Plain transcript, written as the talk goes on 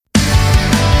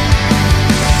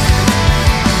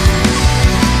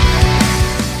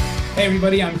Hey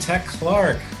everybody, I'm Tec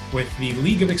Clark with the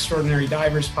League of Extraordinary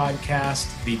Divers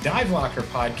podcast, the Dive Locker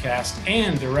podcast,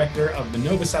 and director of the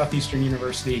Nova Southeastern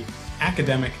University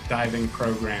Academic Diving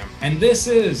Program. And this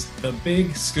is the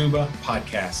Big Scuba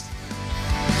Podcast.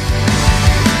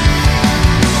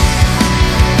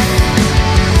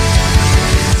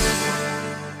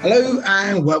 Hello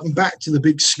and welcome back to the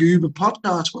Big Scuba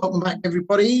Podcast. Welcome back,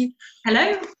 everybody.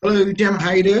 Hello. Hello, Gemma.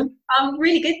 How you doing? I'm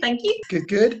really good, thank you.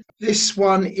 Good. This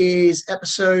one is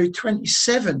episode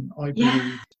 27, I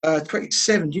believe.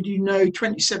 27. Did you know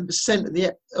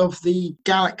 27% of the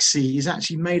galaxy is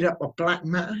actually made up of black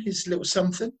matter? It's a little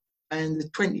something. And the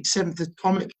 27th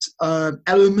atomic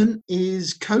element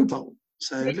is cobalt.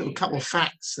 So a little couple of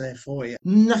facts there for you.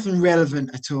 Nothing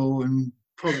relevant at all, and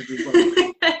probably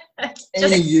won't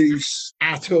any use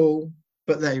at all.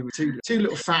 But they were two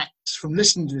little facts from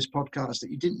listening to this podcast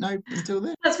that you didn't know until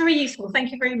then. That's very useful.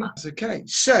 Thank you very much. That's okay.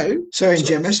 So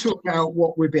Jem, let's talk about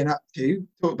what we've been up to.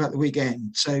 Talk about the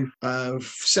weekend. So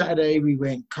Saturday we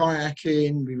went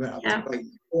kayaking. We went up to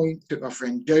Clayton Point. Took our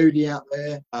friend Jodie out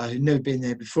there, who'd never been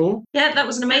there before. Yeah, that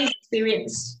was an amazing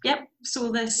experience. Yep,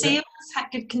 saw the seals, had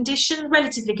good conditions,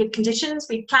 relatively good conditions.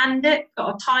 We planned it, got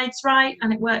our tides right,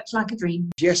 and it worked like a dream.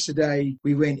 Yesterday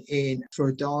we went in for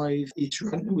a dive, East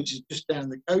Runton, which is just down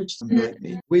the coast.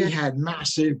 We had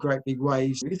massive, great big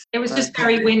waves. It was just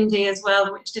very windy as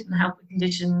well, which didn't help the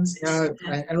conditions.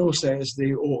 And also it's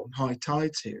the autumn high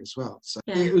tides here as well. So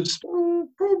it was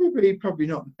probably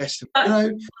not the best.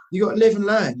 You got to live and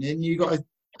learn, and you got to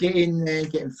get in there,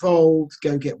 get involved,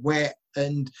 go get wet.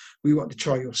 And we want to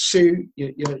try your suit,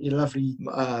 your lovely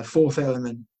fourth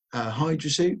element hydro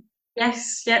suit.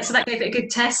 Yes, so that gave it a good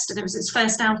test, and it was its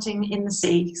first outing in the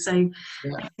sea. So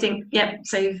I think,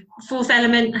 so Fourth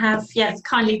Element have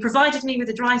kindly provided me with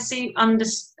a dry suit,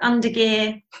 under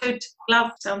gear, hood,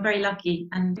 glove. So I'm very lucky,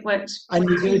 and it worked. And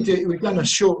you're going to we've done a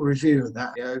short review of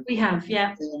that. We have,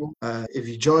 if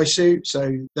you dry suit,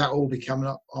 so that will be coming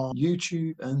up on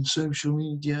YouTube and social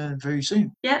media very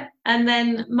soon. Yeah, and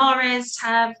then Mares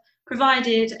have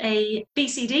provided a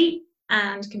BCD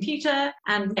and computer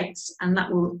and regs, and that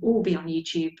will all be on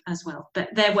YouTube as well. But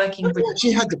they're working. I haven't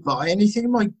actually had to buy anything.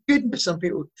 My goodness, some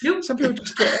people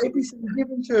just get everything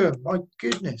given to them. My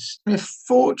goodness, a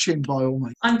fortune by all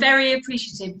means. I'm very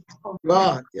appreciative of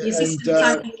the assistance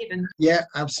I've been given. Yeah,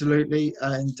 absolutely.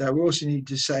 And we also need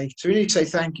to say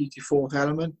thank you to Fourth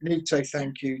Element. We need to say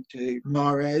thank you to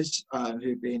Mares,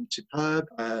 who've been superb.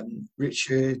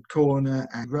 Richard, Corner,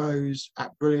 and Rose,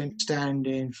 brilliant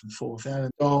stand-in from Fourth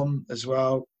Element. Dom as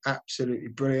well, absolutely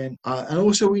brilliant. And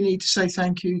also we need to say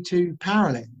thank you to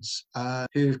Paralens,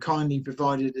 who've kindly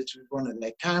provided us with one of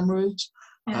their cameras.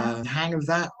 Hang of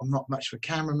that, I'm not much of a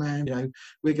cameraman.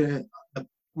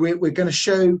 We're gonna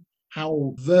show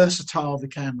how versatile the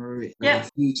camera is.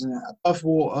 Using it above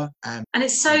water. And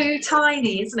it's so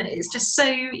tiny, isn't it? It's just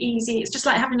so easy. It's just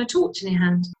like having a torch in your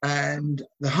hand. And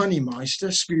the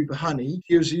Honeymeister, Scuba Honey,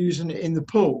 he was using it in the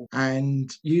pool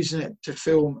and using it to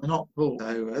film an octopus.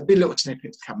 So there'll be little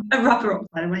snippets coming. A rubber octopus,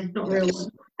 by the way, not a real one.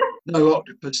 No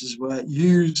octopuses were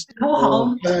used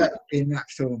or hurt in that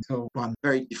film. One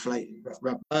very deflated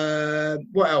rubber.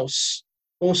 What else?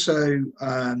 Also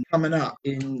coming up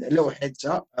in a little heads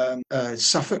up,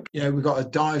 Suffolk. We've got a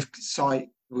dive site.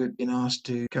 We've been asked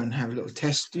to go and have a little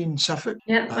test in Suffolk.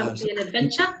 Yeah, that would be an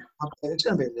adventure. It's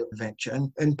going to be a little adventure.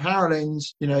 And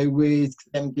Paralens, with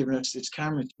them giving us this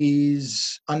camera,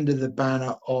 is under the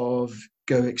banner of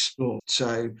Go Explore.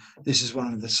 So this is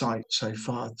one of the sites so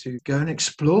far to go and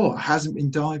explore. It hasn't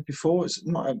been dived before. It's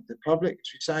not open to the public,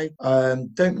 as we say.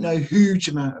 Don't know a huge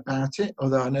amount about it,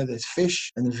 although I know there's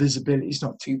fish and the visibility is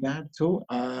not too bad at all.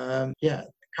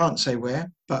 Can't say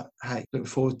where, but hey, look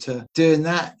forward to doing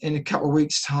that in a couple of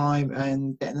weeks' time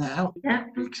and getting that out. Yeah,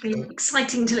 it'll be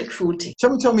exciting to look forward to.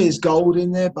 Someone told me there's gold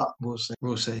in there, but we'll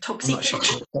see. Top secret.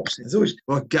 secret. There's always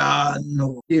a gun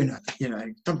or,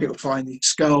 some people find these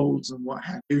skulls and what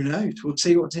have you. Who knows? We'll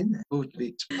see what's in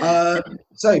there.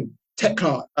 So, Tec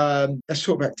Clark. Let's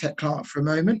talk about Tec Clark for a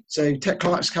moment. So Tec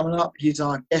Clark's coming up. He's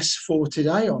our guest for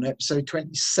today on episode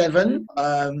 27.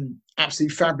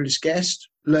 Absolutely fabulous guest.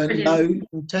 Learned loads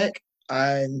from Tec,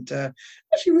 and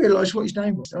actually realised what his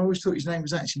name was. I always thought his name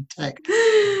was actually Tec.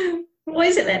 What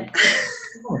is it then?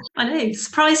 I know, it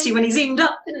surprised you when he zoomed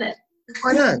up, didn't it?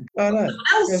 I know.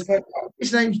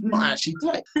 His name's not actually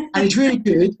Tec. And he's really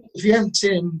good. If you haven't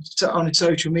seen him on his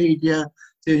social media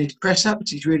doing his press ups,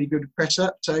 he's really good at press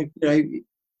ups. So,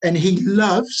 and he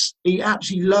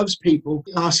absolutely loves people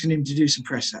asking him to do some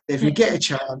press ups. If you get a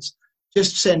chance,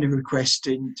 just send a request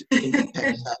in.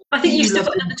 I think you've still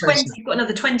got another 20. You've got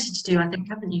another 20 to do, I think,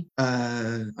 haven't you?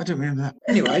 I don't remember that.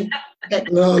 Anyway, Tec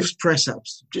loves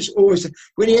press-ups. Just always,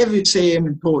 when you ever see him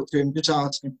and talk to him, just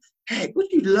ask him, "Hey,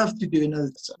 would you love to do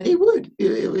another?" He would.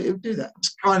 He'll do that.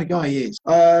 That's the kind of guy he is.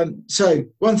 So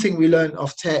one thing we learned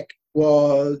off Tec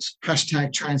was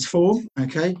 #transform.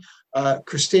 Okay,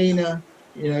 Christina,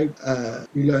 we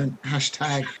learned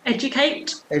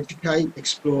Educate,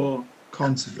 explore,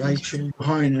 conservation.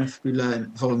 Highness, we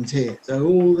learn volunteer. So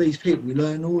all these people, we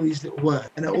learn all these little words,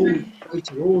 and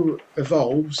it all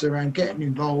evolves around getting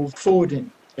involved,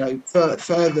 forwarding,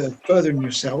 furthering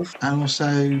yourself, and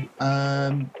also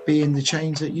being the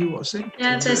change that you want to see.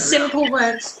 Yeah, they're simple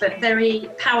words, but very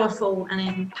powerful and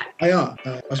impactful. They are.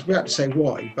 I was about to say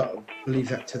why, but I'll leave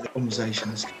that to the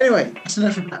conversations. Anyway, that's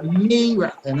enough about me.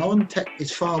 Then on Tec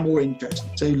is far more interesting.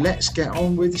 So let's get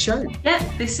on with the show. Yeah,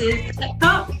 this is Tec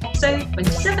Clark, episode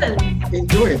 27.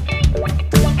 Enjoy it.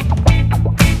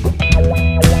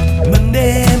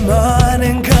 Monday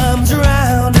morning comes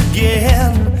around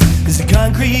again. There's a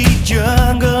concrete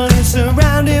jungle is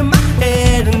surrounding my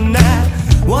head, and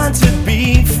I want to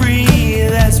be free.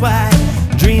 That's why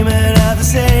I'm dreaming of the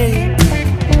same.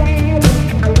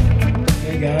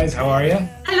 Hey guys, how are you?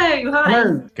 Hello, hi.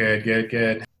 Hello.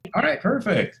 Good. All right,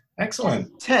 perfect.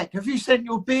 Excellent. Tec, have you sent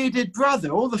your bearded brother?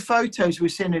 All the photos we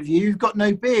sent of you, you've got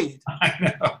no beard.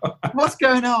 I know. What's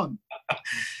going on?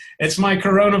 It's my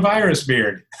coronavirus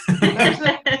beard.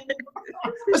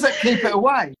 Does that keep it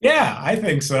away? Yeah, I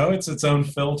think so. It's its own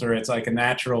filter. It's like a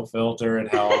natural filter. It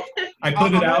helps. I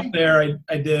put it out there.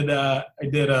 I did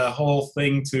a whole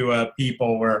thing to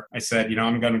people where I said,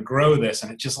 I'm going to grow this,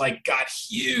 and it just like got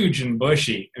huge and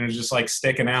bushy, and it was just like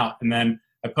sticking out. And then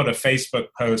I put a Facebook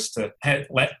post to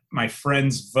let my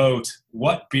friends vote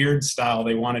what beard style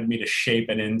they wanted me to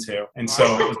shape it into. And so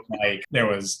it was like, there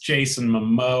was Jason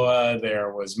Momoa,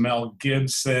 there was Mel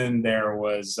Gibson, there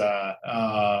was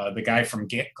the guy from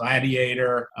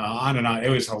Gladiator, on and on. It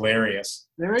was hilarious.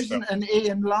 There isn't an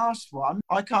Ian last one.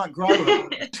 I can't grow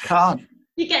it. Can't.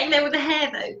 You're getting there with the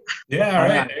hair, though. Yeah, all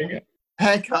right. There you go.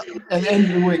 Haircut at the end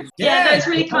of the week. Yeah, that's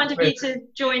really kind of you to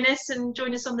join us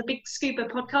on the Big Scuba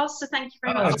podcast. So thank you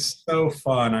very much. It's so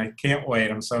fun. I can't wait.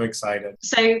 I'm so excited.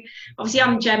 So obviously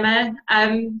I'm Gemma.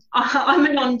 I'm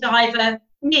a non-diver.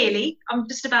 Nearly. I'm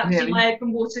just about to do my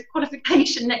open water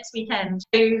qualification next weekend.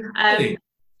 So Really?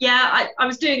 yeah, I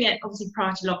was doing it obviously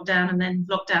prior to lockdown, and then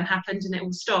lockdown happened and it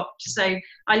all stopped. So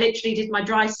I literally did my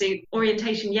dry suit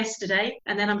orientation yesterday,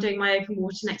 and then I'm doing my open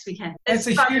water next weekend. That's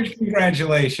a huge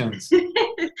congratulations.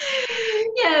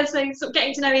 Yeah, so sort of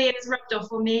getting to know Ian has rubbed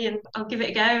off on me, and I'll give it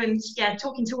a go. And yeah,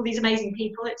 talking to all these amazing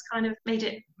people, it's kind of made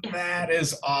it. Yeah. That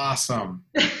is awesome.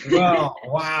 Well,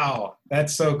 wow.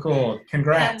 That's so cool.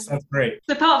 Congrats. That's great.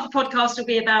 So part of the podcast will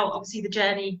be about obviously the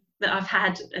journey that I've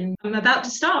had, and I'm about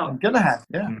to start. I'm gonna have,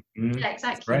 yeah. Mm-hmm. Yeah,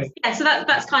 exactly. Right. Yeah, so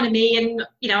that's kind of me, and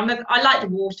I like the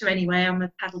water anyway. I'm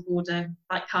a paddleboarder,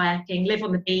 like kayaking, live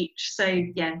on the beach. So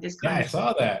yeah, it's kind I of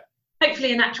saw that.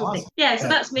 hopefully a natural thing. Yeah, so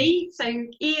that's me. So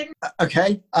Ian.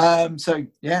 Okay. So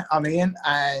yeah, I'm Ian,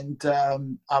 and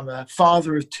I'm a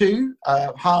father of two,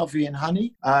 Harvey and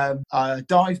Honey. A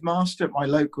dive master at my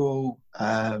local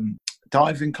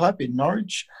diving club in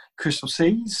Norwich, Crystal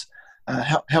Seas.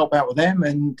 Help out with them,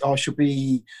 and I shall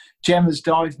be Gemma's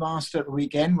dive master at the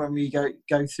weekend when we go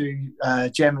through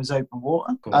Gemma's open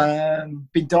water. Cool.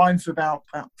 Been diving for about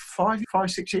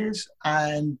 5-6 years,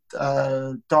 and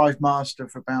dive master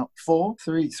for about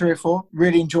 3 or 4.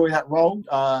 Really enjoy that role.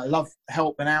 Love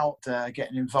helping out,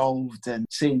 getting involved, and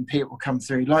seeing people come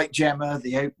through like Gemma,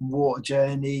 the open water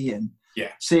journey, and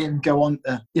seeing them go on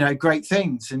to great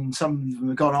things. And some of them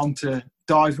have gone on to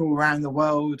dive all around the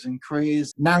world and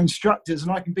careers, now instructors,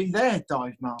 and I can be their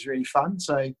dive master. It's really fun.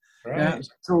 So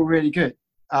it's all really good.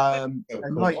 And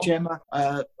cool. like Gemma,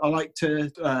 I like to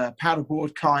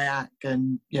paddleboard, kayak,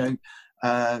 and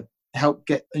help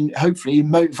get and hopefully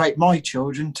motivate my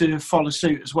children to follow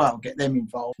suit as well, get them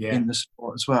involved in the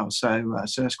sport as well. So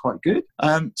that's quite good.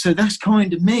 So that's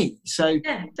kind of me. So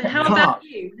how about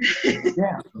you?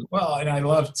 Well, and I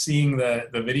loved seeing the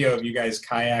video of you guys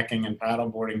kayaking and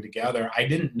paddleboarding together. I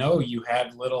didn't know you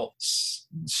had little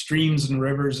streams and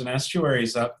rivers and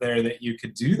estuaries up there that you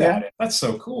could do that in. That's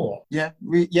so cool.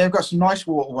 We've got some nice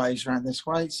waterways around this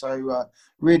way, so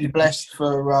really blessed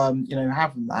for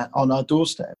having that on our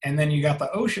doorstep. And then you got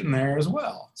the ocean there as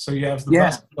well, so you have the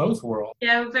best of both worlds.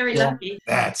 Yeah, we're very lucky.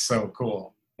 That's so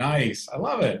cool. Nice. I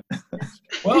love it.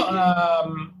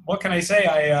 Well, what can I say?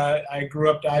 I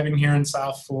grew up diving here in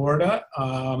South Florida.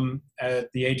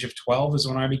 At the age of 12 is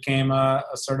when I became a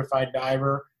certified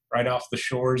diver. right off the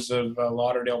shores of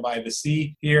Lauderdale by the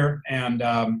sea here. And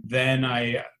then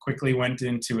I quickly went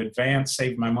into advanced,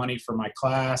 saved my money for my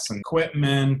class and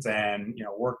equipment, and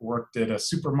worked at a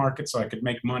supermarket so I could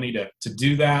make money to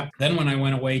do that. Then when I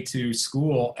went away to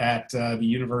school at the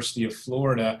University of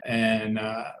Florida, and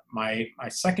my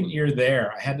second year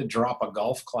there, I had to drop a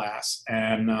golf class,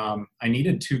 and I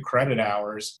needed 2 credit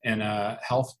hours in a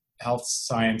health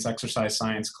science, exercise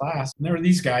science class. And there were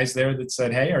these guys there that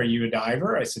said, "Hey, are you a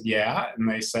diver?" I said, "Yeah." And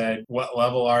they said, "What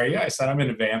level are you?" I said, "I'm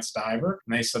an advanced diver."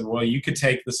 And they said, "Well, you could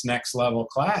take this next level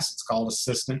class. It's called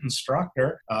assistant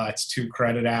instructor. It's 2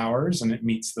 credit hours and it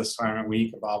meets this time a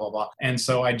week, blah, blah, blah." And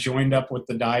so I joined up with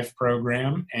the dive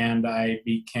program, and I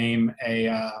became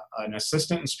an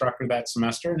assistant instructor that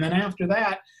semester. And then after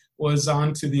that, was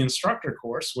on to the instructor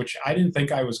course, which I didn't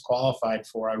think I was qualified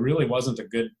for. I really wasn't a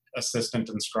good assistant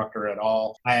instructor at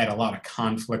all. I had a lot of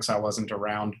conflicts. I wasn't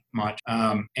around much.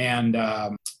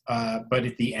 But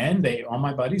at the end, all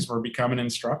my buddies were becoming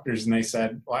instructors, and they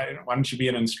said, why don't you be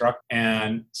an instructor?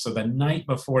 And so the night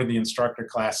before the instructor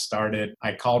class started,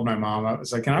 I called my mom. I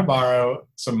was like, "Can I borrow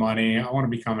some money? I want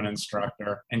to become an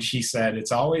instructor." And she said,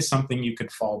 "It's always something you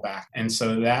could fall back." And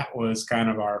so that was kind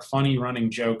of our funny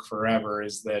running joke forever,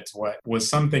 is that what was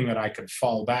something that I could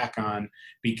fall back on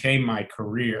became my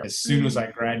career. As soon as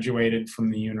I graduated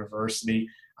from the university,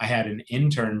 I had an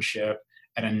internship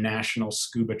at a national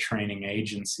scuba training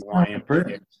agency,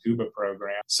 YMCA scuba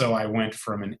program. So I went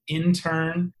from an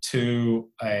intern to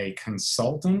a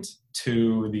consultant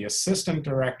to the assistant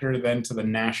director, then to the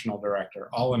national director,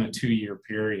 all in a 2-year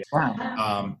period.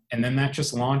 Wow. And then that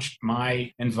just launched my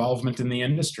involvement in the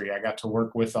industry. I got to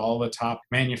work with all the top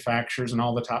manufacturers and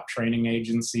all the top training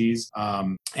agencies.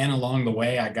 And along the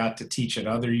way, I got to teach at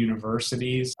other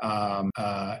universities.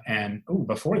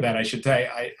 Before that, I should say,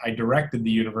 I directed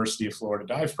the University of Florida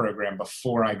dive program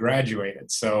before I graduated.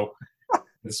 So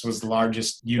this was the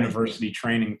largest university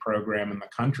training program in the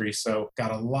country. So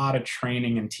got a lot of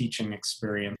training and teaching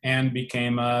experience, and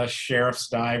became a sheriff's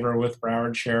diver with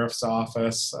Broward Sheriff's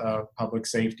Office, a public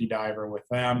safety diver with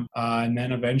them. And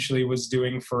then eventually was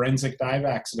doing forensic dive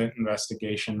accident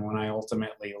investigation when I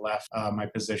ultimately left my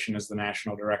position as the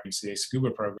national director of the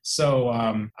scuba program. So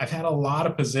I've had a lot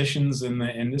of positions in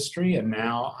the industry, and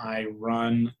now I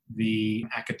run the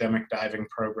academic diving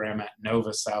program at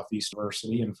Nova Southeast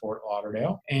University in Fort Lauderdale.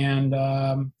 And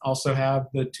also have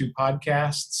the 2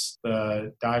 podcasts,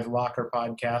 the Dive Locker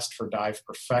podcast for dive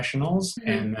professionals,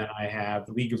 and then I have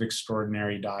the League of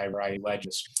Extraordinary Diver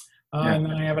Legends. And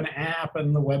then I have an app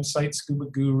and the website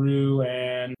ScubaGuru,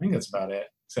 and I think that's about it.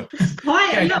 So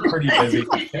quite a lot. Pretty busy.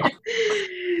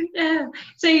 Yeah.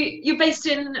 So you're based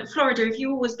in Florida. Have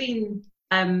you always been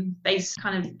based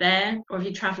kind of there, or have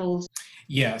you traveled?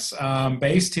 Yes,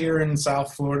 based here in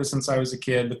South Florida since I was a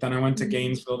kid, but then I went to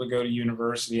Gainesville to go to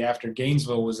university. After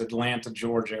Gainesville was Atlanta,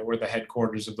 Georgia, where the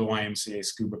headquarters of the YMCA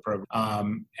scuba program.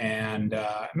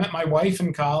 I met my wife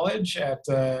in college at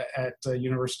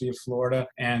University of Florida,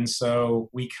 and so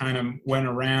we kind of went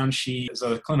around. She is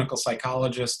a clinical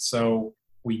psychologist, so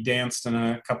we danced in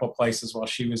a couple places while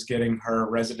she was getting her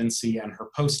residency and her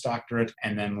postdoctorate,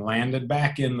 and then landed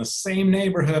back in the same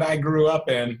neighborhood I grew up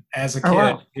in as a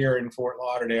kid here in Fort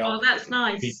Lauderdale. Oh, that's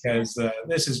nice. Because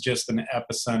this is just an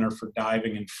epicenter for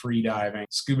diving and free diving.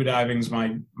 Scuba diving's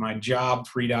my job,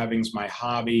 free diving's my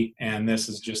hobby, and this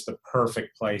is just the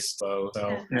perfect place to go.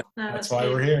 So that's why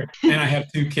we're here. And I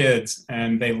have 2 kids,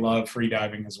 and they love free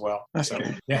diving as well. So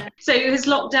has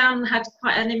lockdown had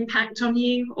quite an impact on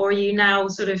you, or are you now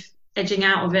sort of edging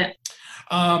out of it?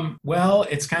 Well,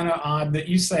 it's kind of odd that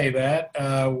you say that.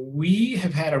 We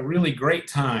have had a really great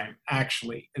time,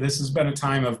 actually. This has been a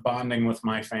time of bonding with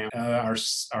my family.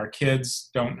 Our kids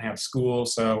don't have school,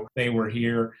 so they were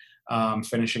here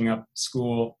finishing up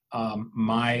school.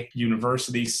 My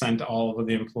university sent all of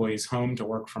the employees home to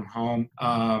work from home.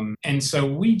 And so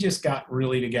we just got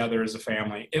really together as a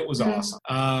family. It was awesome.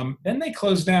 Then they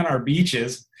closed down our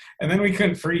beaches, and then we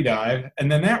couldn't free dive.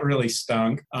 And then that really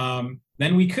stunk.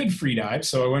 Then we could free dive.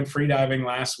 So I went free diving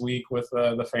last week with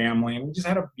the family, and we just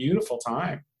had a beautiful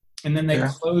time. And then they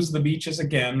closed the beaches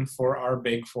again for our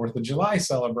big 4th of July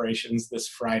celebrations this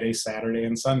Friday, Saturday,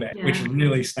 and Sunday, which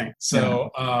really stinks.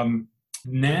 So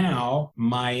now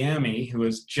Miami, who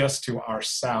is just to our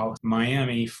south,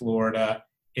 Miami, Florida,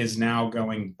 is now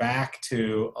going back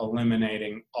to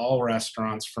eliminating all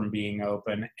restaurants from being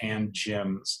open and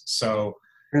gyms. So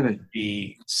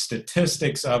the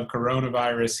statistics of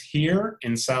coronavirus here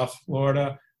in South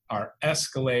Florida are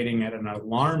escalating at an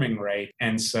alarming rate.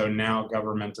 And so now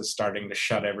government is starting to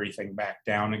shut everything back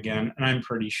down again. And I'm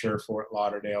pretty sure Fort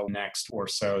Lauderdale next or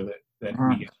so that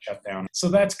we get shut down. So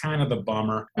that's kind of the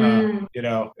bummer,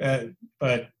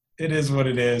 but it is what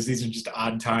it is. These are just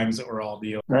odd times that we're all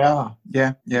dealing with.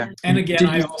 Yeah. And again,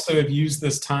 I also have used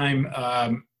this time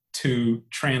to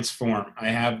transform. I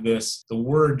have the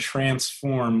word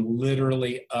transform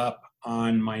literally up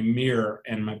on my mirror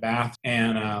in my bath.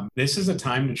 And this is a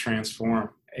time to transform.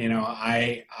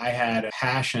 I had a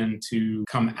passion to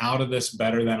come out of this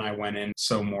better than I went in.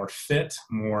 So more fit,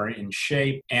 more in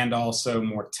shape, and also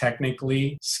more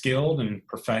technically skilled and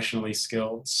professionally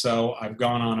skilled. So I've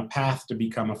gone on a path to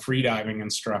become a freediving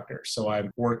instructor. So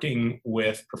I'm working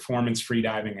with Performance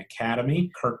Freediving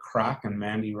Academy, Kirk Kroc and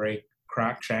Mandy Ray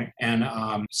Cruikshank. And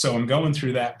so I'm going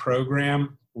through that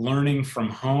program, learning from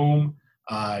home,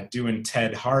 doing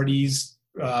Ted Hardy's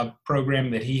program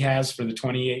that he has for the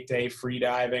 28-day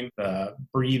freediving, the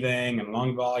breathing and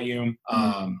lung volume,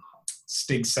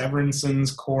 Stig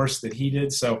Severinsen's course that he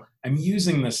did. So I'm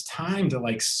using this time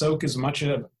to soak as much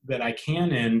of that I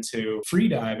can into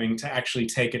freediving to actually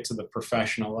take it to the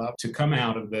professional level, to come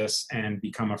out of this and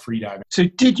become a freediver. So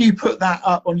did you put that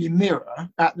up on your mirror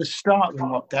at the start of the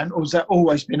lockdown, or has that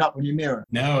always been up on your mirror?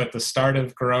 No, at the start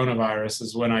of coronavirus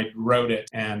is when I wrote it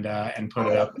and put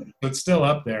it up. It's still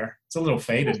up there. It's a little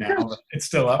faded now, but it's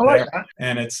still up there. That.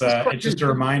 And it's just a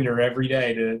reminder every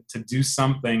day to do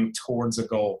something towards a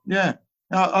goal. Yeah.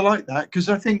 I like that, because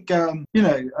I think,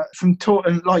 from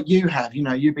talking like you have,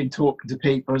 you've been talking to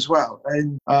people as well,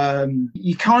 and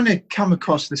you kind of come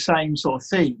across the same sort of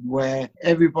theme where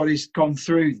everybody's gone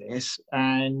through this,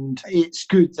 and it's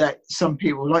good that some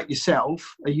people like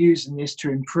yourself are using this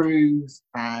to improve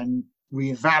and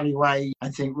reevaluate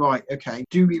and think, right, okay,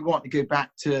 do we want to go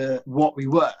back to what we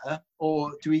were,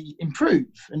 or do we improve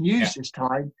and use this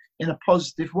time in a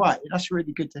positive way? That's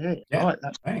really good to hear. Yeah, I like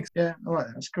that. Thanks. Yeah, all right,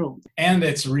 that's cool. And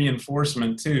it's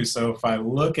reinforcement too. So if I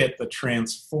look at the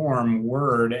transform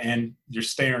word and you're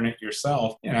staring at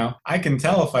yourself, I can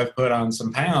tell if I've put on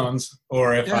some pounds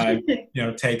or if I've,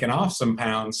 taken off some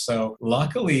pounds. So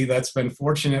luckily that's been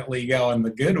fortunately going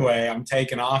the good way. I'm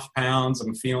taking off pounds.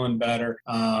 I'm feeling better.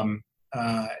 And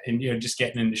just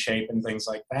getting into shape and things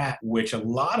like that, which a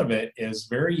lot of it is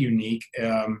very unique.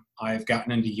 I've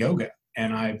gotten into yoga,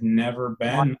 and I've never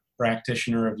been a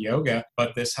practitioner of yoga,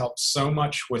 but this helps so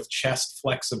much with chest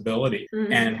flexibility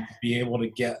and be able to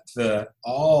get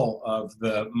all of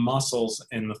the muscles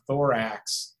in the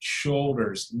thorax,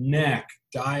 shoulders, neck,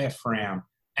 diaphragm,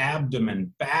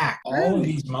 abdomen, back, all of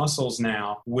these muscles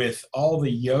now with all the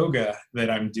yoga that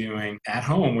I'm doing at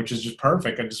home, which is just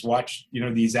perfect. I just watch,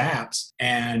 these apps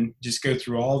and just go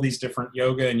through all these different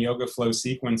yoga and yoga flow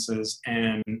sequences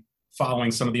and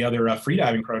following some of the other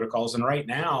freediving protocols. And right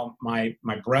now, my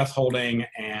breath holding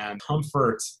and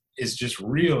comfort is just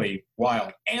really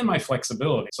wild, and my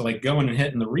flexibility. So going and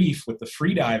hitting the reef with the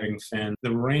freediving fin,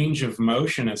 the range of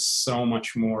motion is so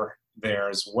much more there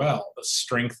as well. The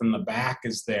strength in the back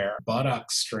is there, buttock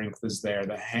strength is there,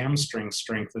 the hamstring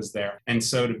strength is there. And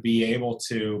so to be able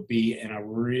to be in a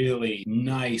really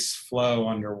nice flow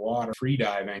underwater,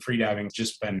 freediving's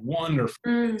just been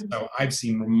wonderful. So I've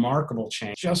seen remarkable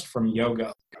change just from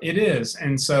yoga. It is.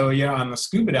 And so, on the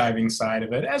scuba diving side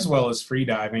of it, as well as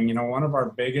freediving, one of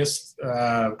our biggest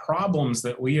problems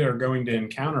that we are going to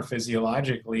encounter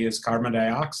physiologically is carbon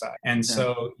dioxide. And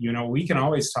so, we can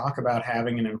always talk about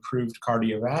having an improved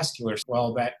cardiovascular.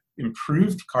 Well, that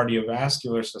improved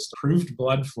cardiovascular system, improved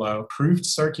blood flow, improved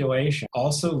circulation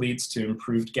also leads to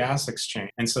improved gas exchange.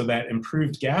 And so that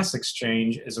improved gas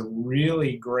exchange is a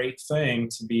really great thing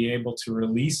to be able to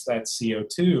release that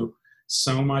CO2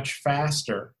 so much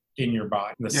faster in your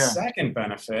body. The second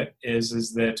benefit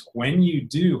is that when you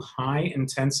do high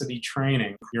intensity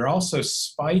training, you're also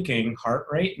spiking heart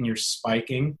rate and you're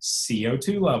spiking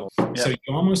CO2 levels. So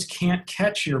you almost can't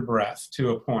catch your breath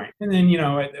to a point. And then,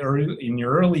 in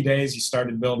your early days, you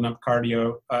started building up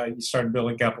you started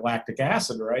building up lactic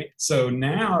acid, right? So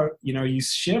now, you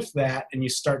shift that and you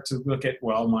start to look at,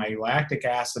 well, my lactic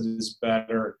acid is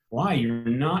better. Why? You're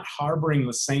not harboring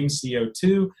the same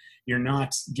CO2. You're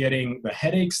not getting the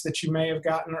headaches that you may have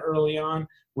gotten early on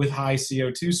with high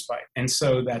CO2 spike. And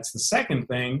so that's the second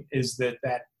thing, is that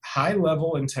high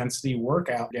level intensity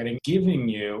workout giving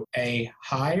you a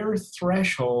higher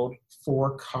threshold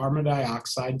for carbon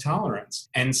dioxide tolerance.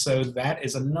 And so that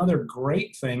is another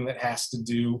great thing that has to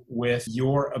do with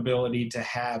your ability to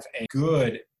have a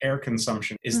good air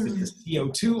consumption, is that the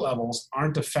CO2 levels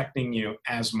aren't affecting you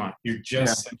as much. You're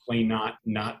just simply not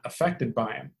affected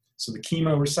by them. So the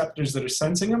chemoreceptors that are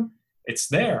sensing them, it's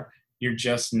there. You're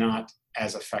just not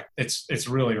as effective. It's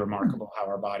really remarkable how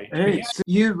our body. Yeah.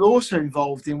 You were also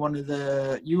involved in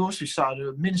you also started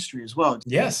a ministry as well.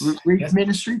 Yes. Yes.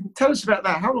 Ministry. Tell us about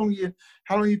that. How long you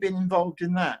been involved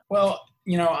in that? Well,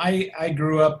 I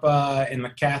grew up in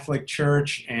the Catholic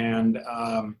Church, and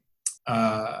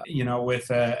with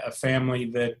a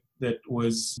family that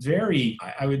was very,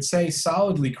 I would say,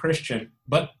 solidly Christian,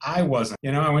 but I wasn't.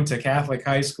 I went to Catholic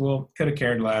high school, could have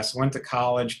cared less. Went to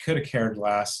college, could have cared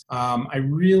less. I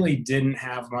really didn't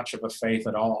have much of a faith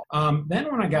at all. Then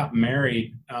when I got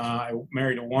married, I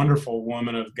married a wonderful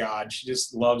woman of God. She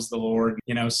just loves the Lord,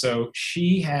 so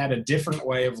she had a different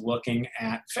way of looking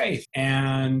at faith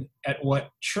and at what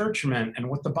church meant and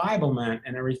what the Bible meant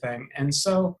and everything. And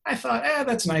so I thought,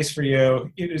 that's nice for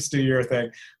you. You just do your thing.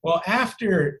 Well,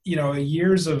 after,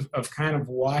 years of kind of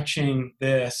watching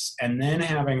this and then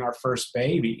having our first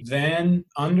baby, then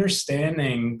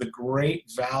understanding the great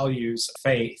values of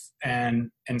faith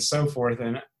and so forth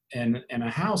in a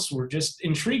house were just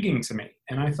intriguing to me.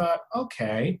 And I thought,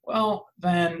 okay, well,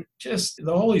 then just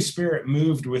the Holy Spirit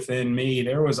moved within me.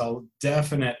 There was a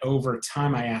definite, over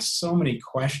time, I asked so many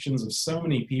questions of so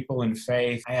many people in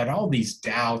faith. I had all these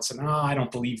doubts and, I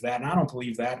don't believe that, and I don't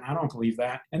believe that, and I don't believe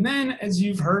that. And then, as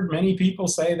you've heard many people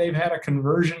say, they've had a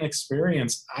conversion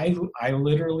experience. I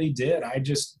literally did. I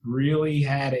just really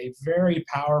had a very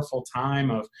powerful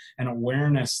time of an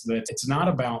awareness that it's not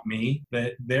about me,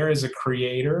 that there is a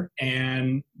creator,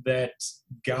 and that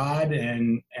God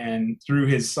and through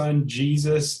his son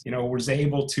Jesus, was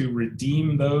able to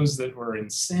redeem those that were in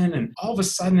sin. And all of a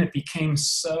sudden it became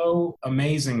so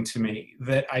amazing to me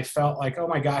that I felt like, oh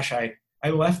my gosh, I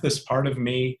left this part of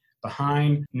me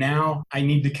behind. Now I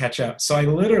need to catch up. So I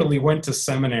literally went to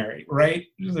seminary, right?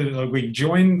 We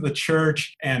joined the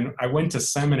church and I went to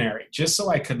seminary just so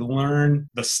I could learn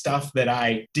the stuff that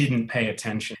I didn't pay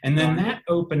attention. And then that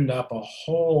opened up a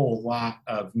whole lot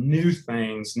of new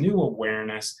things, new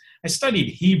awareness. I studied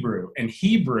Hebrew,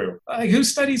 who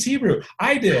studies Hebrew?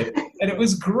 I did. And it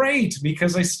was great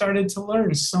because I started to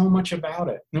learn so much about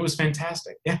it. And it was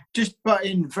fantastic. Yeah. Just butt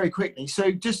in very quickly.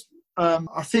 So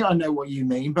I think I know what you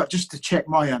mean, but just to check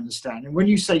my understanding, when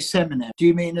you say seminary, do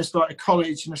you mean it's like a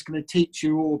college and it's going to teach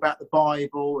you all about the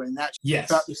Bible and that's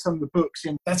about some of the books?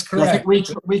 That's correct. I think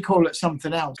we call it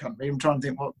something else. I'm trying to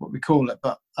think what we call it,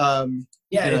 but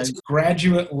it's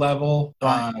graduate level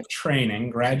training,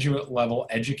 graduate level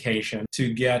education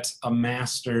to get a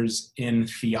master's in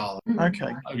theology.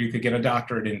 Okay, you could get a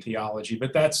doctorate in theology,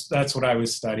 but that's what I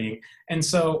was studying, and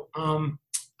so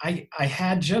I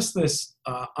had just this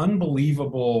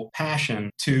unbelievable passion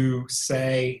to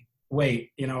say, wait,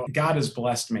 God has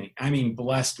blessed me. I mean,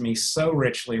 blessed me so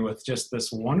richly with just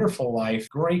this wonderful life,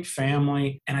 great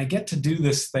family, and I get to do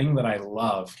this thing that I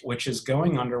love, which is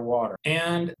going underwater.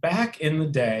 And back in the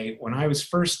day, when I was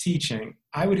first teaching,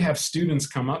 I would have students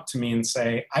come up to me and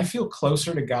say, I feel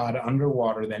closer to God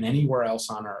underwater than anywhere else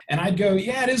on earth. And I'd go,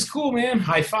 yeah, it is cool, man.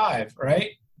 High five,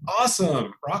 right?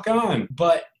 Awesome, rock on.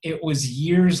 But it was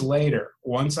years later,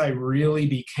 once I really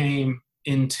became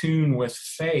in tune with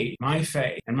faith, my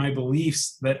faith and my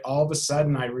beliefs, that all of a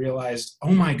sudden I realized,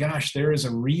 oh my gosh, there is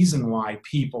a reason why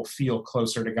people feel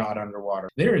closer to God underwater.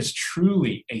 There is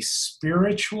truly a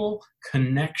spiritual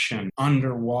connection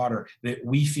underwater that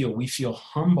we feel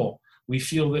humble. We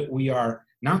feel that we are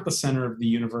not the center of the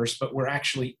universe, but we're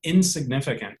actually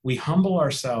insignificant. We humble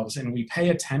ourselves and we pay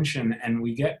attention and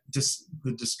we get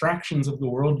the distractions of the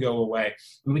world go away.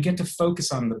 And we get to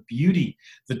focus on the beauty,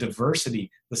 the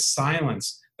diversity, the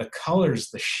silence, the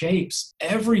colors, the shapes,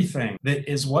 everything that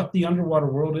is what the underwater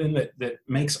world that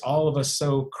makes all of us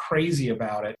so crazy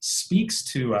about it speaks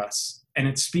to us, and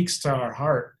it speaks to our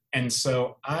heart. And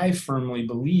so I firmly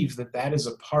believe that is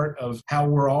a part of how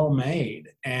we're all made.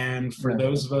 And for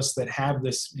those of us that have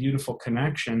this beautiful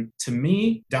connection, to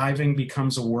me, diving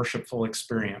becomes a worshipful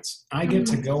experience. I get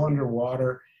to go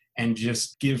underwater and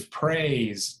just give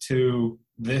praise to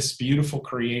this beautiful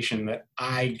creation that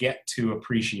I get to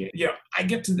appreciate. I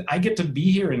get to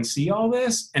be here and see all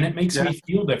this, and it makes me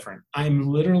feel different. I'm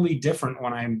literally different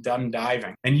when I'm done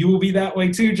diving. And you will be that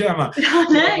way too, Gemma.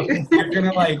 You're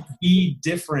gonna be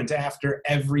different after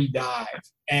every dive.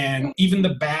 And even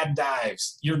the bad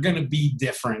dives, you're gonna be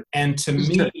different. And to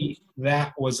me,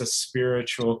 that was a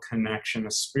spiritual connection,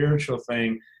 a spiritual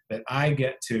thing that I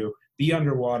get to be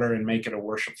underwater and make it a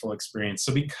worshipful experience.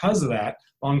 So because of that,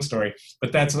 long story,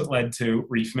 but that's what led to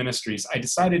Reef Ministries. I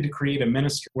decided to create a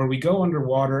ministry where we go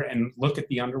underwater and look at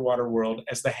the underwater world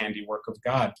as the handiwork of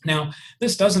God. Now,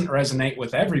 this doesn't resonate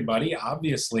with everybody,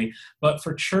 obviously, but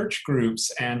for church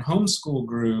groups and homeschool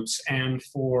groups and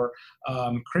for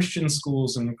Christian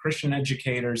schools and Christian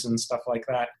educators and stuff like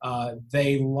that,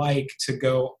 they like to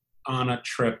go on a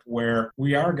trip where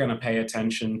we are going to pay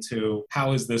attention to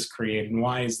how is this created and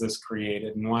why is this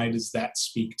created and why does that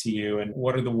speak to you and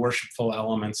what are the worshipful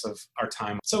elements of our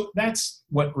time. So that's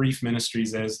what Reef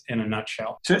Ministries is in a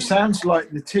nutshell. So it sounds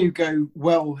like the two go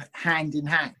well hand in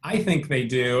hand. I think they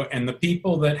do, and the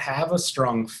people that have a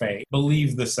strong faith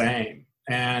believe the same.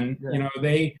 And, you know,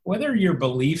 whether your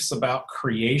beliefs about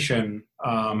creation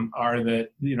are that,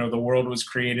 you know, the world was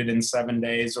created in 7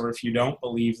 days, or if you don't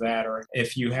believe that, or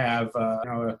if you have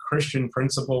a Christian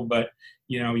principle, but,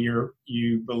 you know,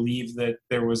 you believe that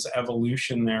there was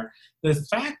evolution there. The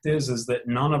fact is that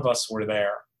none of us were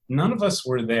there. None of us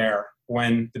were there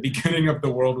when the beginning of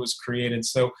the world was created.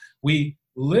 So we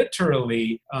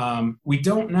literally, we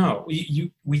don't know.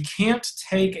 We can't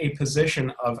take a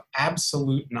position of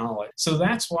absolute knowledge. So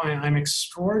that's why I'm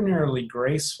extraordinarily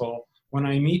graceful when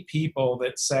I meet people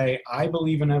that say, I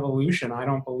believe in evolution, I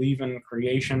don't believe in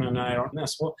creation, and I don't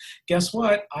this. Well, guess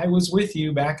what? I was with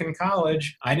you back in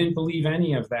college. I didn't believe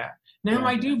any of that. Now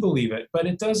I do believe it, but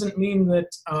it doesn't mean that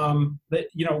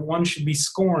that one should be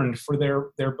scorned for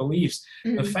their beliefs.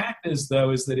 Mm-hmm. The fact is, though,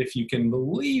 is that if you can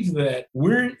believe that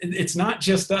it's not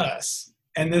just us,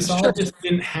 and this all just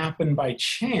didn't happen by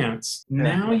chance.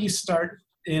 Now you start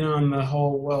in on the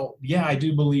whole, well, yeah, I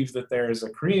do believe that there is a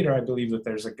creator. I believe that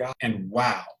there's a God. And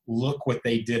wow, look what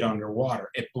they did underwater.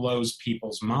 It blows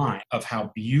people's mind of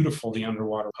how beautiful the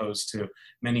underwater opposed to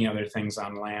many other things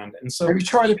on land. And so, have you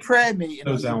tried a prayer meeting?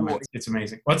 Those elements, it's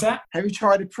amazing. What's that? Have you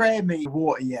tried a prayer meeting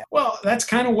water yet? Well, that's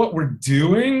kind of what we're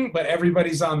doing, but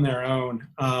everybody's on their own.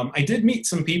 I did meet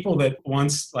some people that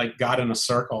once got in a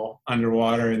circle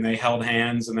underwater and they held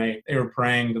hands and they were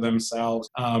praying to themselves.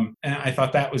 And I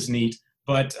thought that was neat.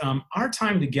 But our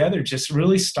time together just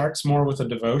really starts more with a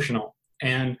devotional.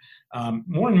 And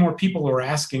more and more people were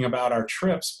asking about our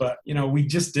trips, but, we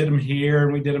just did them here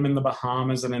and we did them in the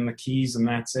Bahamas and in the Keys and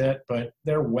that's it. But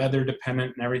they're weather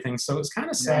dependent and everything. So it's kind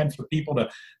of sad for people to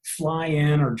fly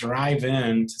in or drive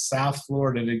in to South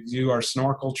Florida to do our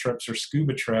snorkel trips or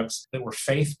scuba trips that were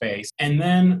faith-based. And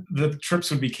then the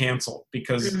trips would be canceled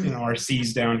because, our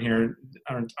seas down here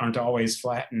aren't always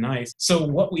flat and nice. So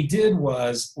what we did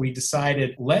was we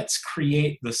decided, let's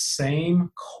create the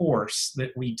same course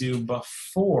that we do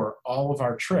before all of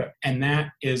our trip. And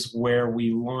that is where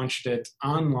we launched it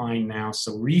online now.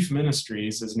 So Reef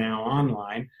Ministries is now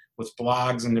online with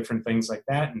blogs and different things like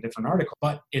that and different articles,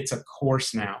 but it's a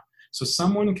course now. So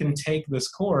someone can take this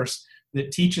course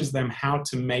that teaches them how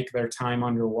to make their time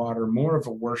underwater more of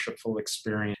a worshipful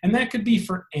experience. And that could be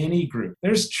for any group.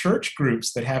 There's church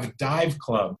groups that have dive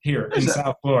club here in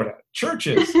South Florida.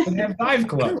 Churches that have dive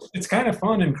clubs. It's kind of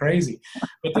fun and crazy.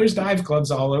 But there's dive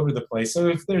clubs all over the place. So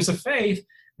if there's a faith,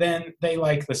 then they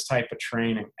like this type of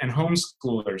training. And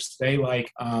homeschoolers, they like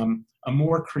a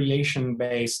more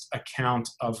creation-based account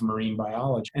of marine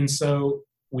biology. And so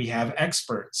we have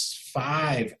experts,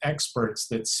 5 experts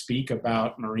that speak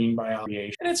about marine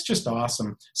biology. And it's just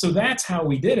awesome. So that's how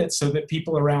we did it, so that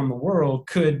people around the world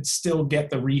could still get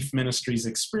the Reef Ministries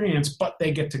experience, but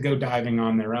they get to go diving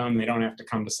on their own. They don't have to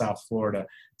come to South Florida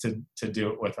to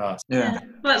do it with us. Yeah.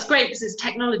 Well, that's great because it's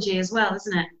technology as well,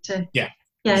 isn't it?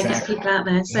 Exactly. Get people out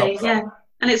there. So,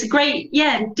 and it's a great,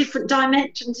 different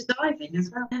dimension to diving as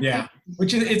well. Yeah,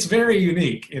 it's very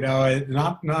unique.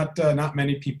 Not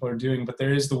many people are doing, but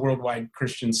there is the Worldwide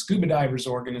Christian Scuba Divers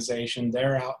Organization.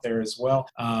 They're out there as well.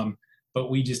 But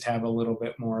we just have a little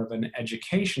bit more of an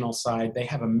educational side. They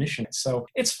have a mission. So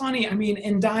it's funny. I mean,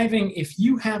 in diving, if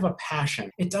you have a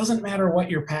passion, it doesn't matter what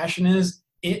your passion is.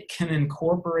 It can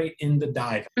incorporate into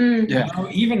diving.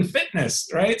 Even fitness,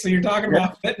 right? So you're talking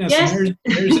about fitness, and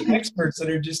there's experts that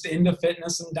are just into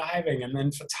fitness and diving, and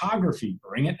then photography,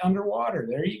 bring it underwater.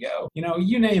 There you go.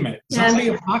 You name it. Zombie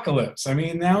apocalypse. I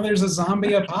mean, now there's a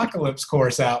zombie apocalypse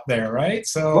course out there, right?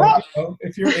 So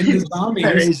if you're into zombies,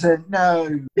 there isn't,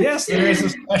 no. Yes, there is a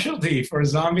specialty for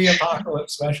zombie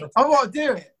apocalypse specialty. I want to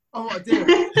do it.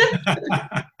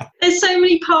 There's so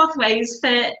many pathways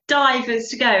for divers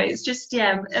to go. It's just,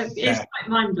 it's quite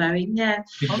mind-blowing. Yeah.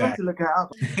 Exactly. I'll have to look it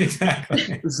up.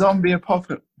 Exactly. The zombie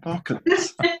apocalypse. How cool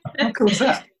is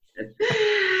that?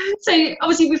 So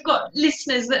obviously we've got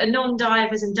listeners that are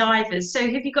non-divers and divers. So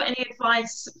have you got any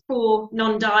advice for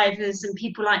non-divers and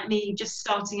people like me just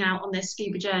starting out on their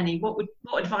scuba journey?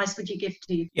 What advice would you give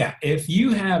to you? Yeah, if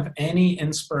you have any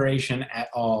inspiration at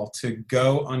all to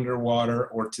go underwater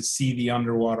or to see the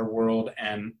underwater world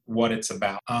and what it's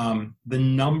about, the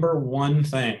number one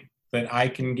thing that I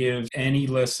can give any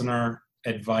listener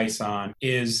advice on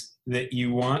is that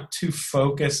you want to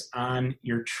focus on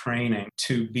your training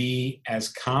to be as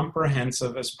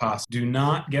comprehensive as possible. Do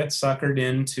not get suckered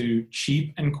into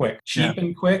cheap and quick. Cheap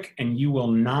and quick, and you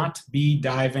will not be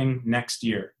diving next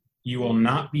year. You will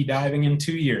not be diving in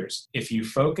 2 years. If you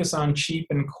focus on cheap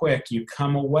and quick, you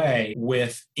come away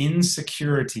with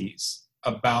insecurities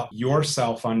about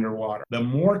yourself underwater. The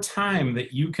more time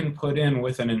that you can put in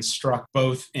with an instructor,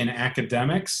 both in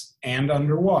academics and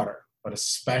underwater, but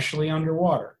especially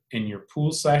underwater, in your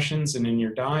pool sessions and in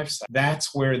your dive sessions,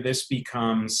 that's where this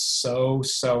becomes so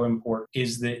important,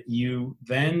 is that you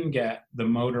then get the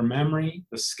motor memory,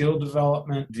 the skill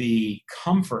development, the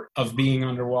comfort of being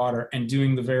underwater and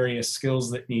doing the various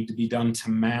skills that need to be done to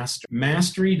master.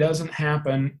 Mastery doesn't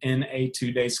happen in a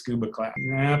 2-day scuba class.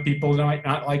 People might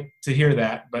not like to hear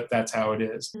that, but that's how it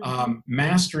is.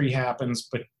 Mastery happens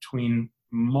between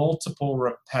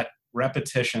multiple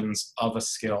repetitions of a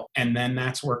skill, and then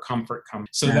that's where comfort comes.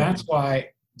 So that's why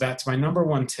that's my number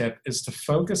one tip, is to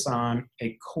focus on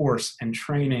a course and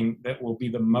training that will be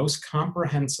the most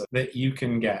comprehensive that you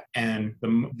can get, and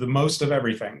the most of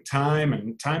everything, time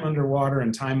underwater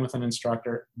and time with an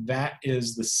instructor. That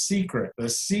is the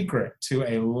secret to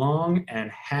a long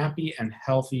and happy and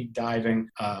healthy diving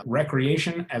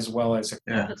recreation, as well as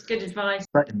That's good advice.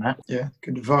 Yeah,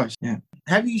 good advice. Yeah.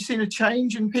 Have you seen a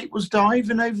change in people's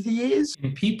diving over the years?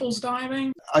 in people's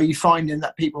diving. Are you finding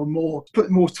that people are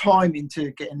putting more time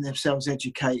into getting themselves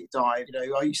educated dive?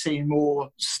 Are you seeing more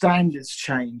standards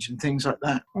change and things like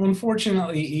that? Well,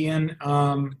 unfortunately, Ian,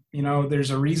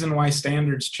 there's a reason why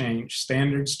standards change.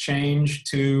 Standards change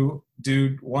to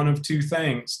do one of two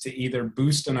things: to either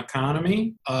boost an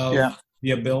economy of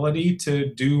the ability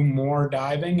to do more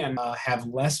diving and have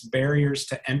less barriers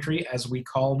to entry, as we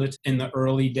called it in the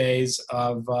early days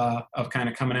of kind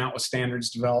of coming out with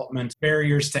standards development.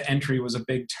 Barriers to entry was a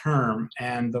big term,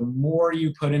 and the more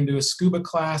you put into a scuba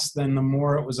class, then the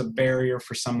more it was a barrier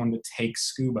for someone to take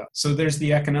scuba. So there's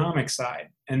the economic side.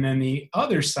 And then the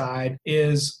other side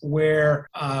is where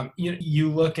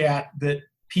you look at that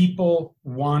people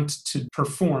want to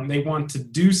perform. They want to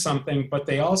do something, but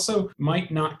they also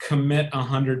might not commit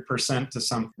 100% to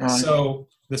something. Right. So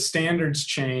the standards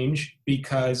change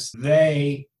because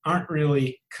they aren't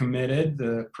really committed.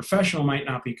 The professional might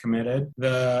not be committed.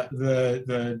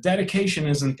 The dedication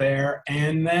isn't there.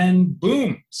 And then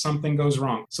boom, something goes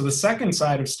wrong. So the second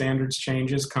side of standards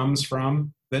changes comes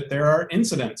from that there are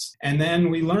incidents. And then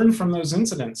we learn from those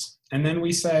incidents. And then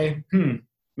we say,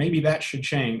 maybe that should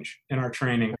change in our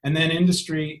training. And then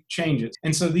industry changes.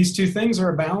 And so these two things are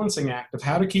a balancing act of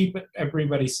how to keep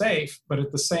everybody safe, but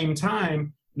at the same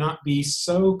time, not be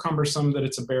so cumbersome that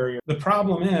it's a barrier. The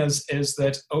problem is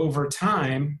that over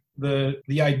time, the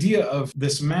idea of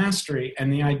this mastery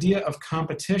and the idea of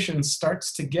competition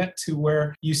starts to get to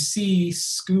where you see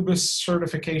scuba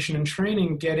certification and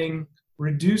training getting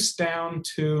reduced down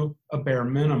to a bare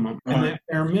minimum. And that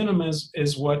bare minimum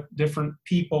is what different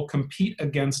people compete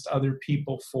against other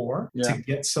people for to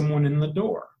get someone in the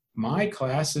door. My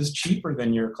class is cheaper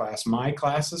than your class. My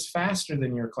class is faster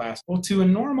than your class. Well, to a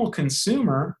normal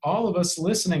consumer, all of us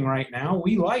listening right now,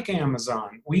 we like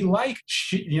Amazon. We like,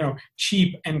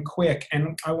 cheap and quick,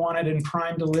 and I want it in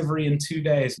prime delivery in 2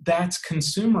 days. That's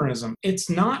consumerism.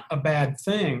 It's not a bad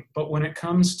thing, but when it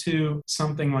comes to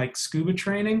something like scuba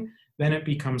training, then it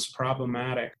becomes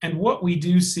problematic. And what we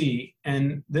do see,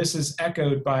 and this is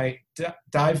echoed by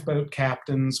dive boat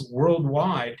captains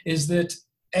worldwide, is that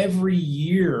every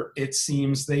year, it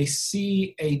seems, they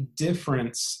see a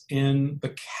difference in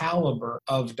the caliber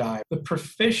of dive. The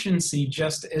proficiency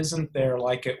just isn't there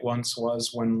like it once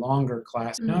was when longer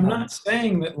classes. Now, I'm not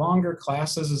saying that longer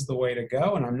classes is the way to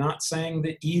go, and I'm not saying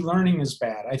that e-learning is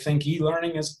bad. I think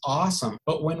e-learning is awesome.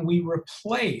 But when we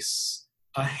replace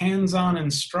a hands-on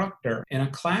instructor in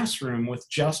a classroom with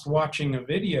just watching a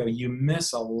video, you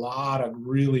miss a lot of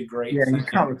really great things. You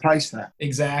can't replace that.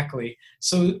 Exactly.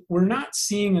 So we're not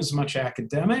seeing as much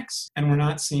academics and we're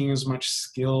not seeing as much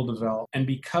skill develop. And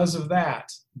because of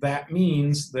that, that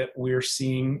means that we're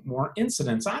seeing more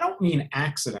incidents. I don't mean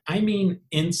accidents. I mean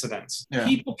incidents. Yeah.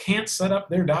 People can't set up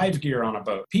their dive gear on a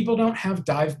boat. People don't have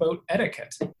dive boat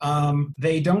etiquette.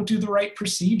 They don't do the right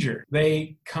procedure.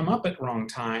 They come up at wrong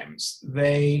times.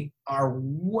 They are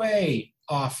way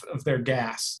off of their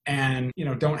gas and,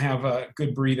 don't have a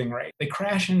good breathing rate. They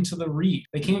crash into the reef.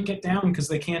 They can't get down because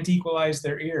they can't equalize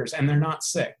their ears, and they're not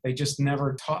sick. They just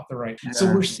never taught the right. Yeah.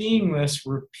 So we're seeing this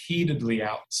repeatedly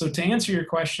out. So to answer your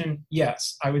question,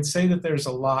 yes, I would say that there's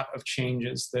a lot of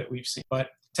changes that we've seen, but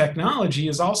technology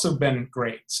has also been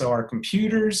great. So our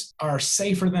computers are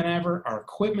safer than ever. Our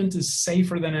equipment is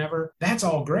safer than ever. That's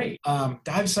all great.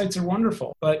 Dive sites are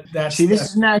wonderful, but this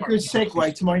is now a good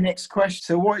segue to my next question.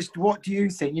 So what do you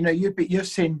think? You've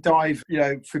seen dive,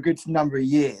 for a good number of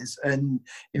years and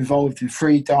involved in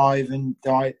free dive and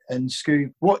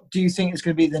scuba. What do you think is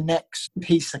going to be the next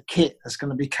piece of kit that's going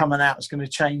to be coming out? That's going to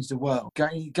change the world.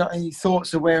 Got any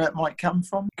thoughts of where it might come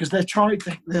from? Because they've tried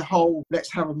the whole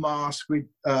let's have a mask with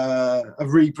a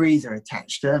rebreather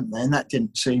attached, haven't they? And that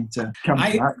didn't seem to come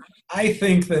back. I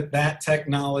think that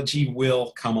technology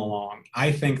will come along.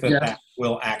 I think that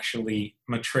will actually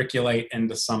matriculate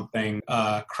into something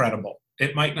credible.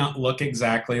 It might not look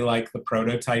exactly like the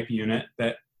prototype unit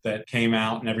that came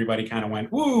out and everybody kind of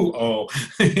went, woo,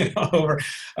 over.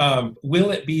 Will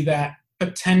it be that?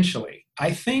 Potentially.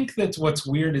 I think that what's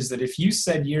weird is that if you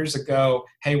said years ago,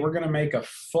 hey, we're going to make a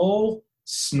full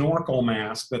snorkel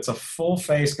mask that's a full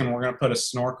face and we're going to put a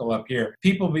snorkel up here,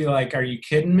 people be like, are you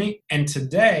kidding me? And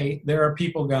today there are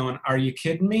people going, are you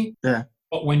kidding me? Yeah.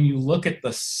 But when you look at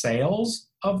the sales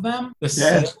of them, the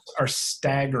sales are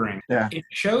staggering. Yeah. It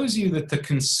shows you that the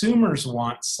consumers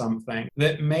want something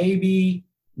that maybe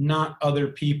not other